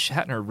 William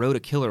Shatner wrote A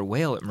Killer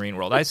Whale at Marine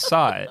World. I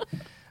saw it.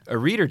 A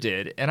reader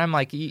did, and I'm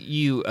like,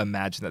 you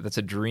imagine that. That's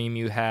a dream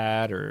you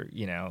had, or,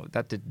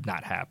 that did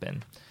not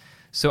happen.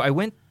 So I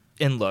went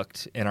and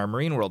looked in our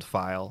Marine World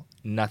file,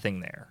 nothing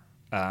there.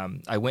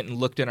 I went and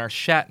looked in our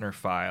Shatner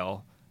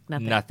file,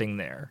 nothing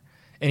there.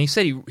 And he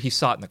said he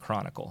saw it in the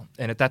Chronicle,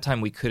 and at that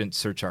time we couldn't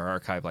search our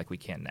archive like we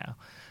can now.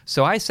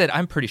 So I said,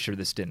 I'm pretty sure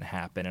this didn't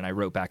happen, and I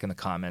wrote back in the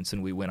comments,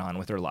 and we went on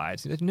with our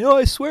lives. He's like, no,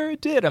 I swear it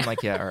did. I'm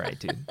like, yeah, all right,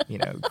 dude,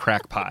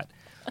 crackpot.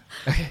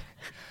 Okay.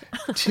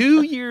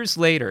 2 years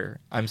later,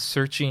 I'm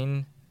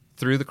searching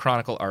through the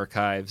Chronicle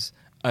archives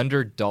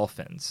under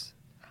dolphins.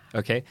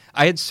 Okay?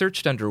 I had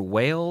searched under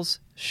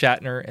whales,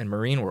 Shatner, and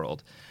Marine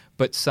World,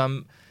 but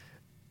some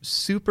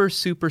super,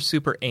 super,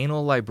 super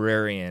anal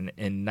librarian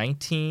in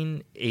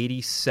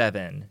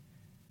 1987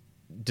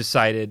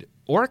 decided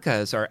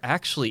orcas are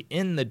actually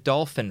in the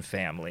dolphin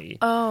family.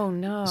 Oh,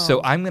 no. So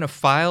I'm going to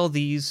file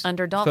these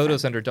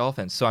photos under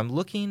dolphins. So I'm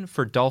looking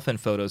for dolphin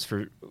photos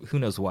for who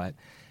knows what.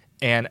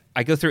 And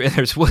I go through, and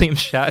there's William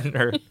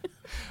Shatner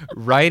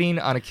riding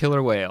on a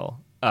killer whale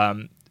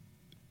on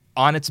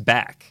its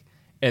back.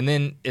 And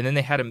then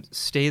they had him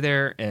stay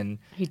there, and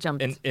he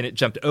jumped. And it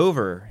jumped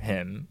over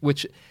him,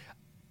 which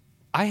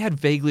I had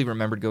vaguely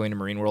remembered going to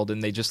Marine World,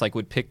 and they just like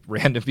would pick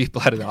random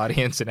people out of the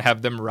audience and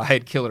have them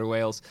ride killer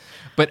whales.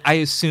 But I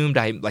assumed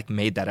I like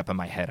made that up in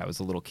my head. I was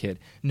a little kid.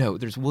 No,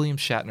 there's William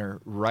Shatner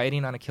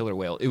riding on a killer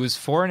whale. It was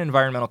for an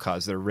environmental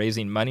cause. They're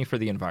raising money for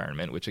the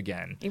environment, which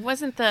again, It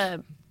wasn't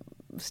the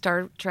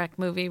Star Trek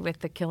movie with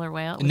the killer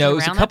whale? no, it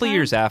was a around that couple time?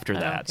 years after Oh,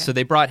 that. okay. So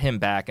they brought him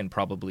back and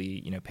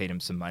probably paid him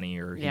some money,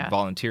 or he Yeah.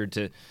 volunteered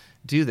to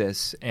do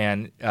this.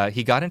 And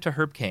he got into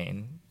Herb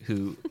Caen,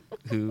 who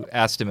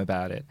asked him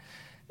about it.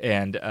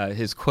 And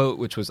his quote,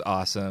 which was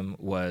awesome,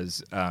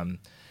 was,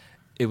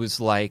 it was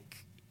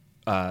like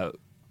a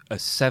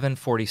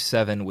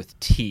 747 with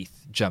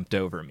teeth jumped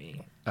over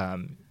me.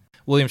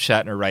 William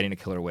Shatner riding a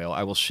killer whale.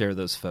 I will share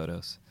those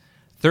photos.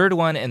 Third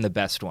one, and the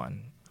best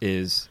one,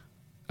 is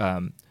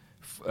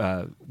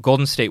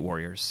Golden State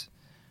Warriors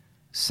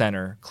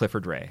center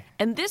Clifford Ray.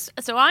 And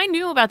so I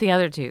knew about the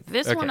other two.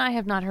 This Okay. one I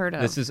have not heard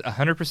of. This is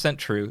 100%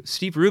 true.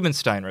 Steve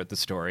Rubinstein wrote the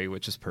story,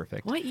 which is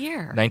perfect. What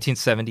year?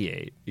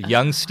 1978.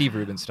 Young Steve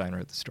Rubinstein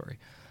wrote the story.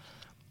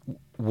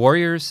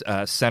 Warriors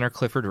center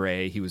Clifford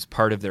Ray. He was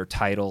part of their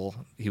title.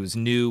 He was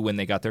new when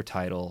they got their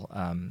title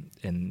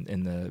in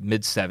the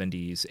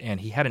mid-'70s, and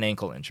he had an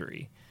ankle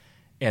injury.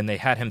 And they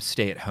had him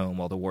stay at home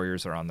while the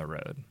Warriors are on the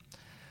road.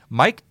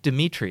 Mike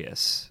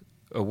Demetrius,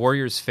 a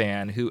Warriors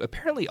fan who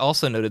apparently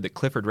also noted that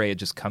Clifford Ray had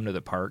just come to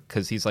the park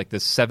because he's like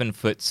this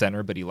 7-foot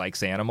center, but he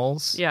likes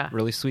animals. Yeah.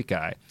 Really sweet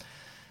guy.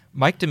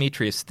 Mike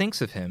Demetrius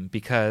thinks of him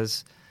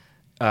because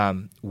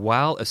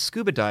while a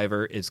scuba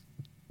diver is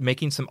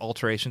making some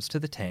alterations to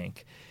the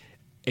tank,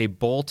 a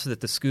bolt that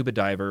the scuba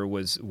diver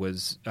was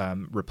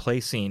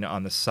replacing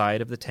on the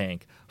side of the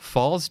tank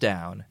falls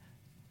down.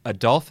 A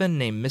dolphin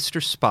named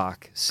Mr.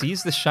 Spock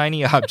sees the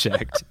shiny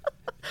object.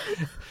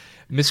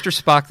 Mr.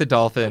 Spock the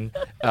dolphin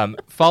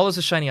follows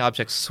the shiny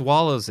object,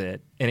 swallows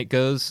it, and it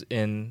goes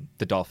in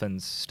the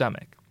dolphin's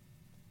stomach.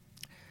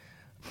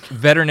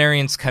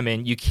 Veterinarians come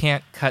in. You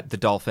can't cut the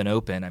dolphin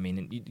open. I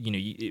mean,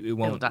 it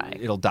won't.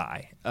 It'll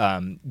die.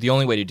 The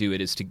only way to do it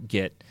is to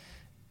get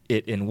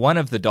it in one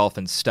of the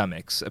dolphin's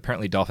stomachs.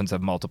 Apparently, dolphins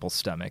have multiple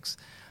stomachs.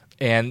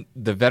 And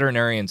the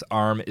veterinarian's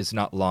arm is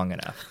not long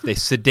enough. They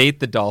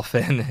sedate the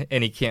dolphin,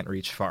 and he can't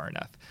reach far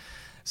enough.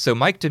 So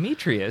Mike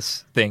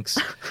Demetrius thinks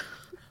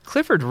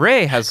Clifford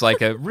Ray has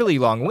like a really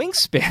long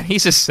wingspan.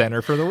 He's a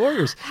center for the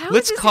Warriors.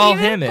 Let's call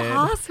him in.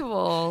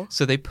 Possible.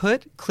 So they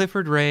put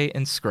Clifford Ray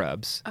in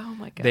scrubs. Oh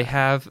my god. They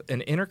have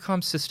an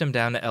intercom system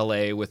down to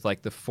L.A. with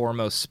like the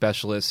foremost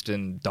specialist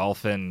in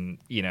dolphin,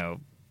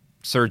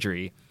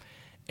 surgery.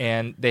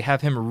 And they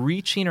have him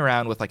reaching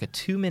around with like a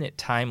 2-minute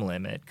time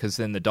limit because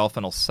then the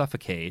dolphin will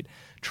suffocate,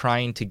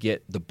 trying to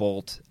get the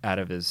bolt out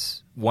of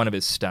one of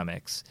his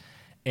stomachs.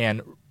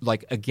 And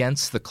like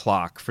against the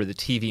clock for the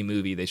TV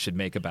movie they should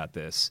make about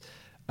this,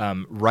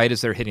 right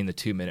as they're hitting the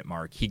 2-minute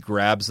mark, he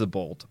grabs the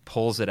bolt,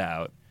 pulls it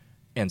out,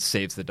 and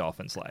saves the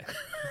dolphin's life.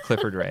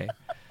 Clifford Ray.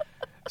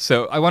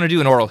 So I want to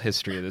do an oral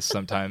history of this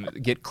sometime.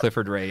 Get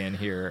Clifford Ray in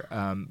here,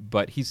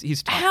 but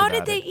he's talked How about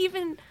did they it.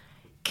 even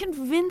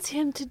convince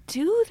him to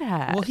do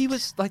that? Well, he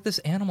was like this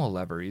animal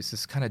lover. He's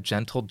this kind of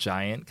gentle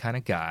giant kind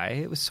of guy.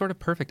 It was sort of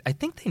perfect. I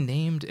think they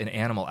named an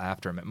animal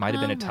after him. It might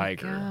have been a my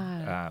tiger.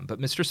 God.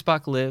 But Mr.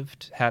 Spock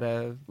lived, had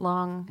a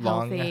long,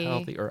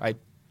 healthy, or I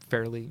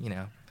fairly,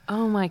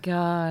 Oh my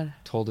god.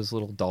 told his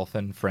little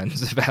dolphin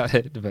friends about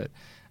it. But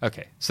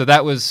okay, so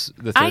that was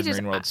the third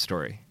just- Marine World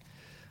story.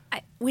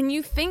 When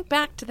you think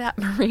back to that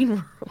Marine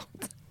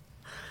World,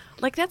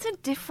 like that's a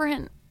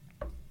different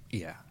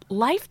Yeah.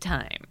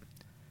 lifetime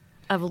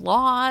of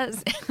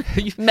laws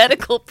and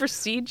medical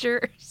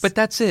procedures. But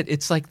that's it.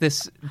 It's like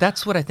this.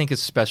 That's what I think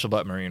is special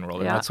about Marine World,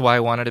 and Yeah. that's why I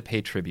wanted to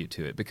pay tribute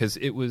to it, because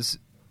it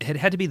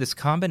had to be this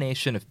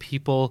combination of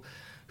people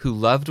who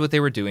loved what they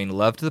were doing,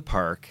 loved the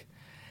park,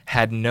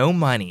 had no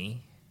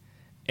money,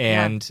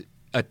 and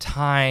a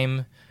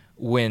time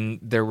when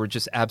there were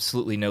just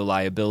absolutely no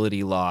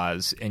liability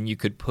laws, and you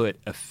could put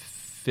a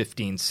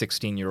 15,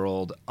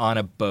 16-year-old on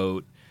a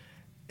boat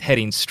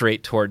heading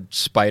straight toward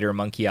Spider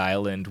Monkey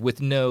Island with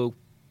no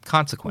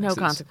consequences.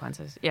 No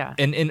consequences, yeah.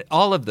 And in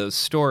all of those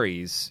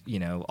stories,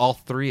 all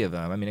three of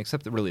them, I mean,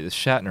 except really the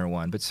Shatner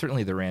one, but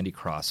certainly the Randy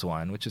Cross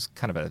one, which is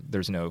kind of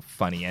there's no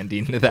funny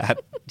ending to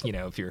that,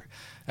 if you're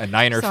a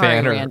Niner Sorry,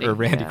 fan Randy. or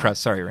Randy Yeah. Cross.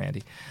 Sorry,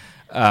 Randy.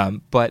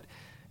 But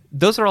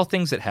those are all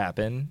things that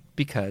happen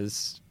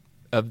because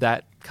of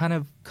that kind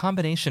of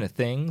combination of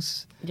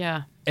things.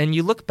 Yeah, And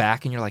you look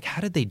back and you're like,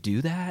 how did they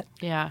do that?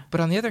 yeah.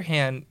 But on the other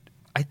hand,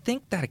 I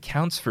think that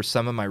accounts for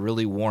some of my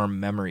really warm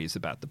memories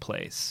about the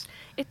place.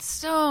 It's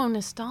so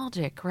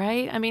nostalgic,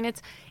 right? I mean,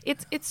 it's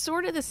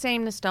sort of the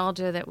same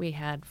nostalgia that we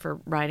had for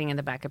riding in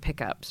the back of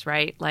pickups,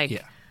 right? Like,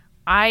 Yeah.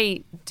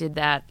 I did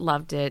that,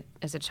 loved it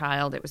as a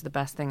child. It was the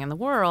best thing in the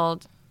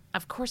world.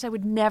 Of course, I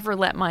would never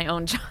let my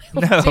own child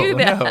No, do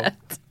that.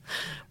 no.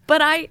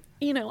 But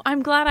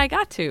I'm glad I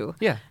got to.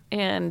 Yeah.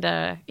 And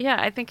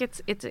I think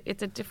it's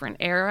a different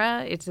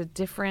era. It's a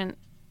different.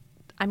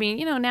 I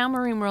mean, now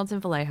Marine World's in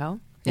Vallejo.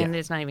 And Yeah.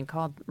 it's not even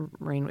called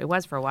Marine. It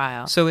was for a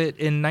while. So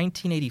in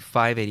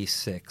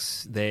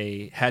 1985-86,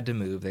 they had to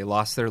move. They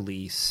lost their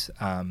lease.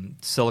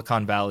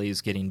 Silicon Valley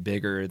is getting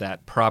bigger.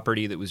 That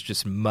property that was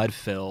just mud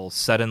fill,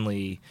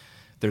 suddenly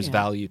there's Yeah.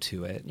 value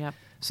to it. Yep.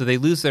 So they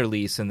lose their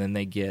lease, and then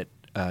they get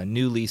a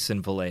new lease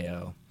in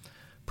Vallejo,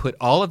 put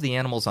all of the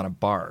animals on a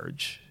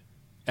barge,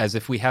 as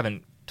if we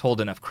haven't told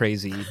enough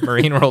crazy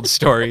Marine World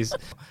stories.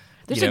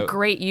 There's a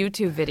great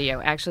YouTube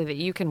video, actually, that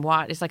you can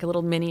watch. It's like a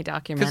little mini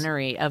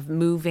documentary of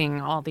moving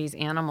all these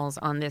animals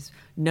on this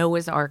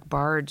Noah's Ark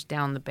barge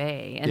down the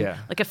bay. And Yeah.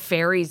 like a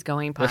ferry's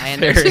going by.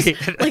 And ferry. there's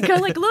just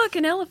like, look,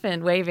 an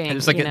elephant waving. And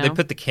it's like you they know?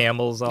 put the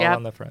camels all Yep.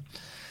 on the front.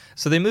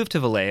 So they moved to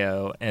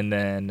Vallejo, and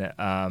then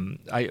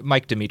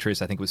Mike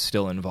Demetrius, I think, was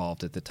still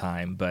involved at the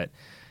time. But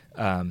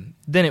then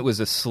it was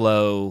a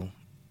slow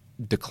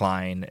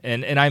decline.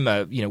 And I'm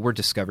we're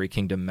Discovery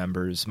Kingdom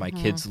members. My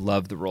kids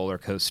love the roller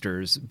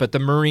coasters. But the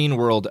marine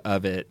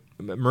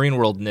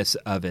worldness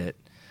of it,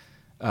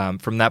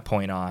 from that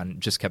point on,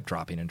 just kept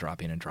dropping and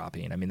dropping and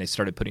dropping. I mean, they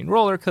started putting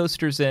roller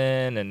coasters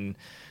in, and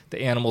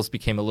the animals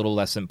became a little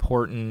less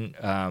important.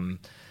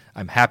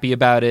 I'm happy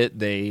about it.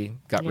 They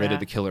got rid Yeah. of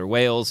the killer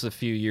whales a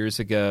few years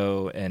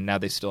ago, and now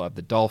they still have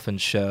the dolphin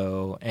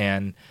show.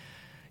 And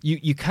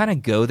you kind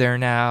of go there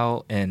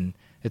now, and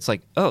it's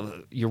like, oh,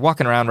 you're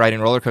walking around riding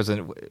roller coasters.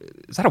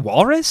 Is that a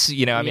walrus? I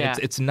mean, Yeah.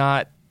 it's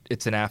not.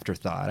 It's an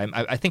afterthought.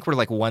 I think we're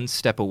like one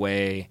step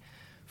away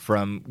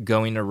from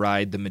going to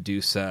ride the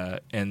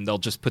Medusa, and they'll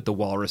just put the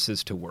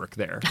walruses to work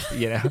there.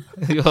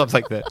 You'll have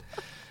like the,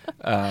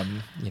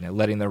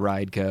 letting the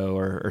ride go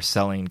or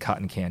selling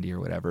cotton candy or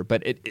whatever.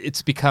 But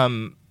it's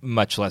become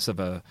much less of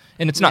a,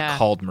 and it's not Yeah.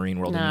 called Marine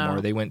World No.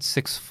 anymore. They went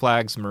Six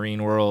Flags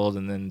Marine World,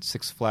 and then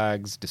Six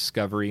Flags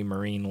Discovery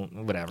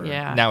Marine, whatever.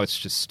 Yeah. Now it's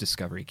just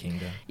Discovery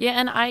Kingdom. Yeah,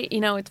 and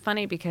it's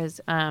funny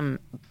because I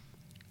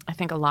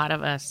think a lot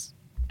of us,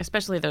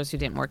 especially those who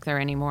didn't work there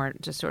anymore,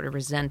 just sort of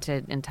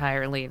resented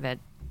entirely that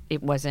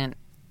it wasn't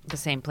the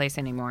same place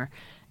anymore.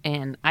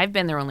 And I've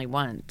been there only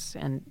once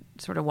and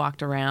sort of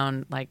walked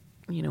around like,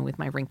 with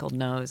my wrinkled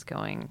nose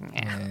going,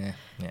 Yeah.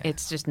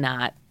 it's just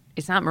not,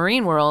 it's not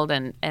Marine World.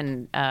 And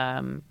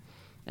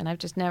I've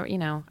just never,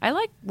 I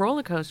like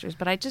roller coasters,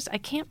 but I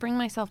can't bring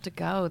myself to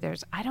go.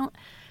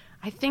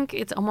 I think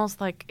it's almost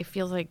like, it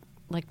feels like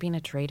being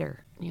a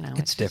trader,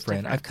 It's just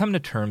different. I've come to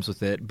terms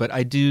with it, but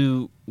I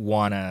do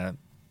want to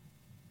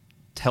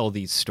tell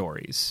these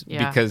stories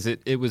Yeah. because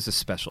it was a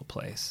special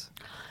place.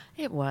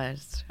 It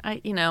was. I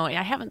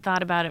haven't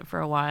thought about it for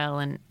a while,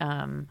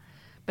 and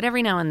but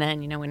every now and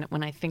then,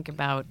 when I think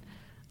about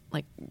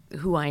like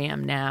who I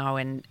am now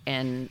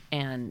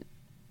and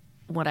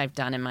what I've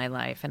done in my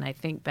life, and I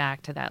think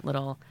back to that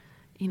little,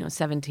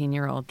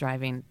 17-year-old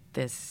driving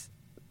this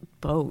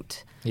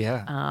boat,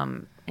 Yeah.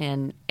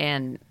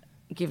 and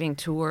giving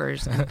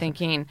tours and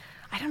thinking,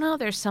 I don't know,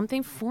 there's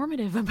something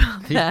formative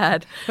about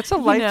that. That's a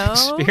life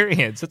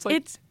experience. It's like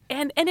It's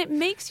and it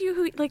makes you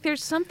who, like,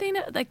 there's something,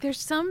 like, there's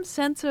some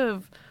sense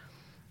of,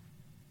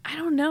 I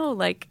don't know,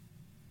 like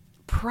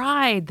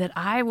pride that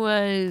I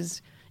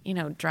was,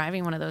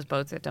 driving one of those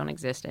boats that don't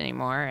exist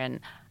anymore. And,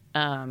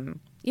 and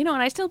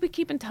I still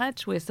keep in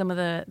touch with some of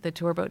the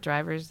tour boat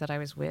drivers that I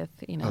was with,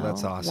 Oh,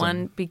 that's awesome.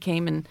 One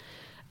became an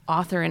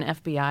author and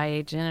FBI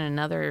agent, and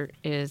another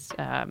is,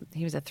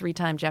 he was a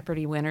 3-time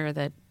Jeopardy winner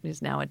that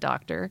is now a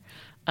doctor.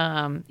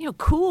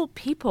 Cool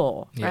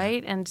people, Yeah.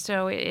 right? And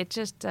so it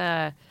just,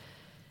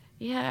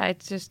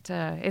 it's just,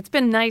 it's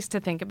been nice to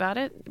think about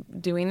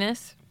it, doing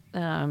this.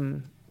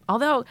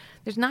 Although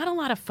there's not a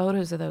lot of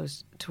photos of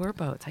those tour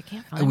boats. I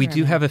can't find we very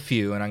do many. have a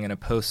few, and I'm going to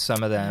post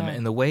some of them. Yeah.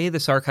 And the way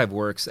this archive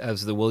works,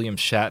 as the William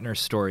Shatner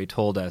story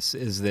told us,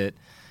 is that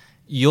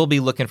you'll be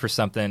looking for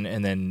something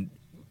and then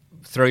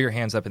throw your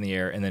hands up in the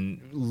air and then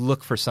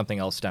look for something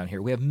else down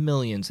here. We have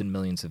millions and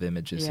millions of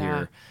images Yeah.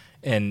 here,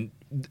 and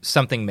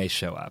something may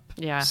show up.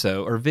 Yeah.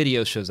 Or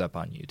video shows up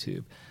on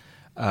YouTube.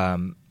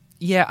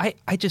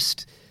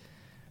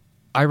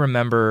 I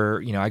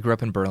remember, I grew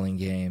up in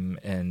Burlingame,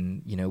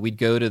 and I'd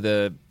go to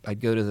the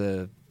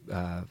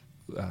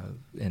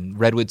in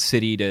Redwood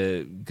City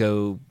to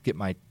go get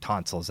my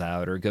tonsils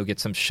out or go get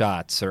some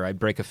shots, or I'd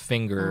break a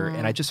finger,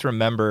 and I just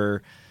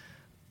remember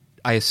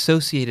I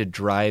associated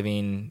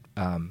driving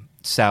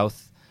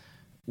south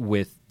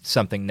with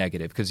something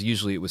negative, because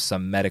usually it was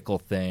some medical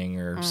thing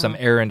or some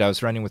errand I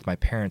was running with my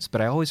parents.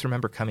 But I always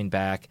remember coming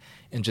back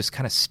and just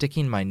kind of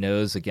sticking my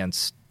nose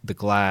against the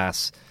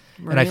glass.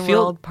 Marine and I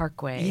feel, World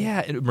Parkway.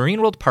 Yeah,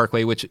 Marine World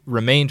Parkway, which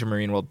remained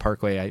Marine World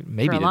Parkway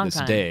maybe For a to long this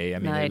time. day. I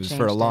mean, No, it they was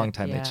for a changed long it,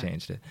 time yeah. they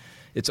changed it.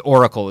 It's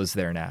Oracle is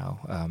there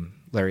now.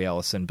 Larry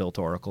Ellison built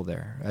Oracle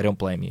there. I don't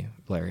blame you,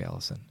 Larry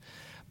Ellison.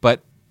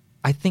 But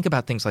I think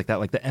about things like that,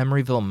 like the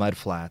Emeryville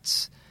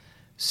Mudflats,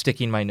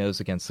 sticking my nose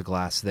against the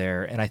glass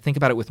there. And I think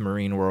about it with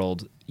Marine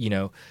World,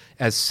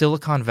 as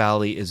Silicon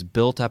Valley is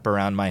built up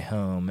around my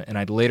home, and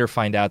I'd later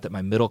find out that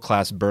my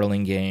middle-class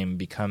Burlingame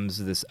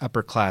becomes this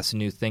upper-class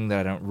new thing that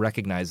I don't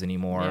recognize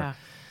anymore. Yeah.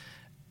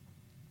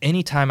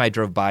 anytime I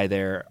drove by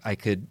there, I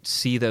could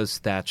see those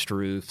thatched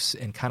roofs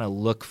and kind of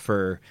look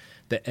for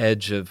the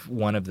edge of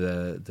one of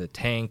the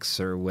tanks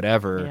or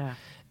whatever, Yeah.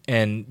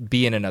 and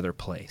be in another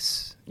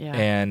place. Yeah.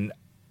 And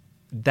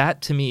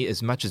that to me,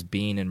 as much as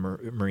being in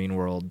Marine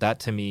World, that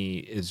to me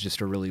is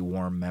just a really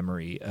warm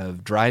memory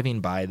of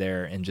driving by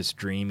there and just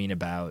dreaming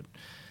about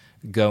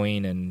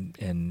going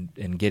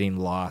and getting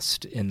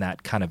lost in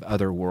that kind of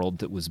other world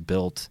that was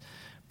built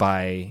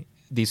by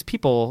these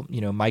people,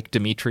 Mike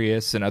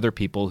Demetrius and other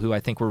people who I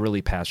think were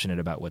really passionate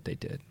about what they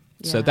did.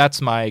 So Yeah.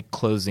 that's my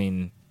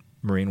closing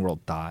Marine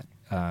World thought.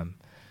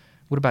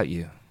 What about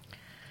you?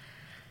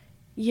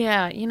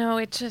 Yeah,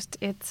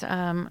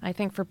 I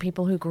think for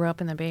people who grew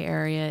up in the Bay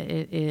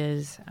Area,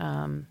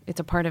 it's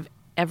a part of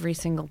every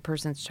single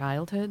person's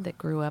childhood that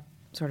grew up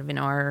sort of in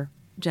our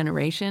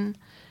generation.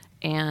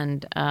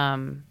 And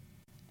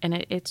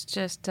it's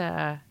just,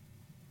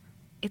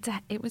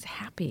 it was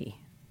happy.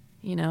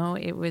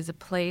 It was a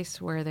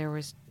place where there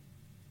was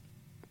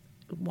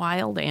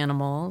wild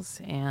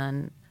animals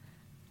and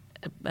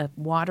a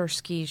water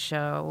ski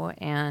show,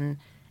 and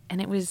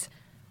it was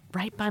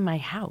right by my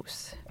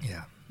house.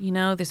 Yeah.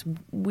 This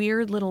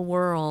weird little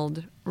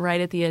world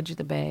right at the edge of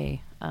the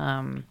bay.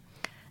 And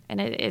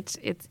it's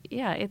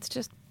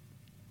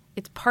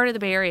part of the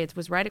Bay Area. It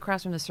was right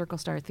across from the Circle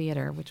Star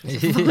Theater, which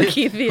was a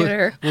funky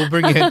theater. We'll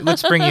bring you in.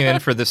 Let's bring you in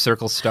for the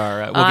Circle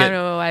Star. I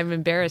know. I'm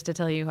embarrassed to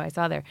tell you who I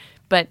saw there,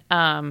 but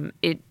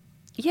it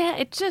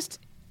just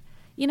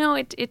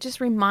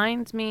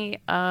reminds me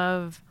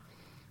of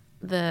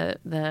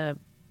the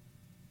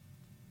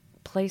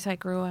place I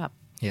grew up.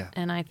 Yeah.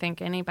 And I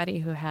think anybody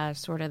who has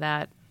sort of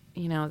that,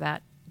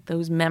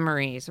 those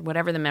memories,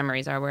 whatever the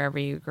memories are, wherever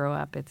you grow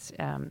up, it's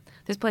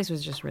this place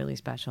was just really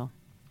special.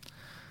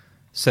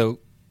 So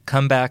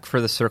come back for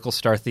the Circle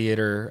Star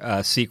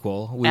Theater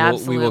sequel. We will go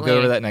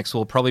Absolutely. to that next.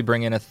 We'll probably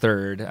bring in a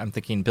third. I'm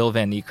thinking Bill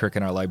Van Niekerk,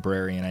 our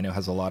librarian, I know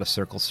has a lot of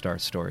Circle Star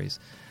stories.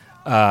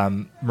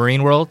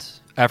 Marine World,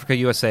 Africa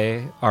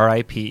USA,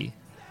 RIP.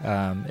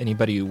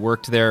 Anybody who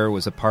worked there,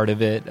 was a part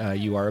of it,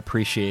 you are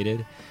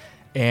appreciated.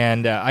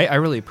 And I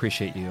really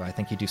appreciate you. I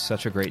think you do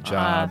such a great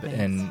job.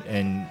 Thanks.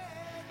 And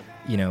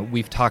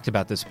we've talked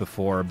about this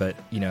before, but,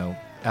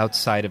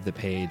 outside of the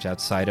page,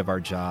 outside of our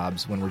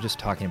jobs, when we're just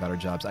talking about our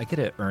jobs, I get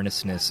an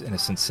earnestness and a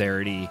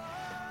sincerity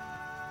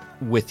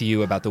with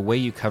you about the way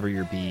you cover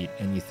your beat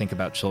and you think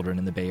about children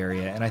in the Bay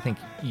Area. And I think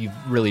you've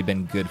really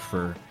been good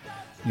for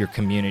your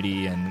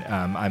community. And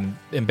I'm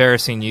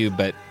embarrassing you,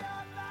 but,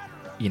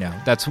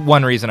 that's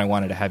one reason I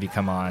wanted to have you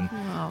come on,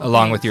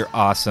 along with your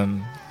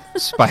awesome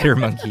Spider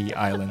Monkey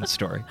Island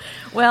story.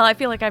 Well, I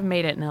feel like I've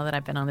made it now that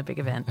I've been on the big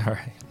event. All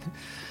right.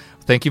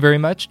 Thank you very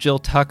much, Jill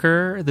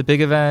Tucker, The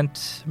Big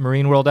Event,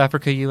 Marine World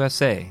Africa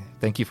USA.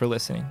 Thank you for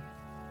listening.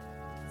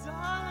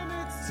 Darling,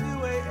 it's 2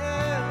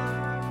 a.m.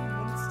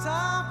 and it's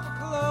time for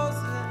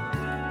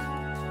closing.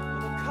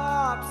 And the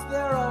cops,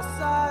 they're all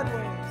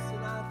sideways,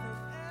 and I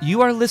think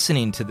You are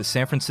listening to the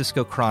San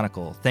Francisco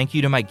Chronicle. Thank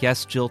you to my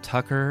guest, Jill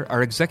Tucker.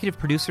 Our executive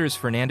producer is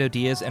Fernando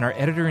Diaz, and our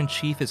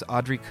editor-in-chief is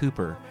Audrey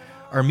Cooper.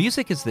 Our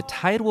music is The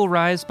Tide Will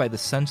Rise by the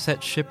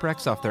Sunset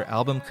Shipwrecks off their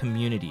album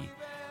Community.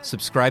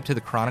 Subscribe to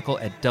the Chronicle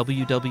at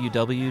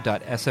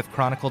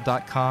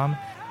www.sfchronicle.com.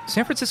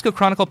 San Francisco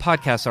Chronicle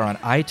podcasts are on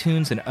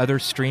iTunes and other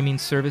streaming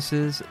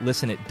services.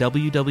 Listen at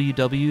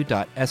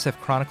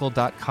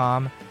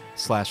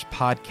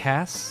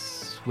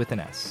www.sfchronicle.com/podcasts with an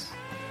S.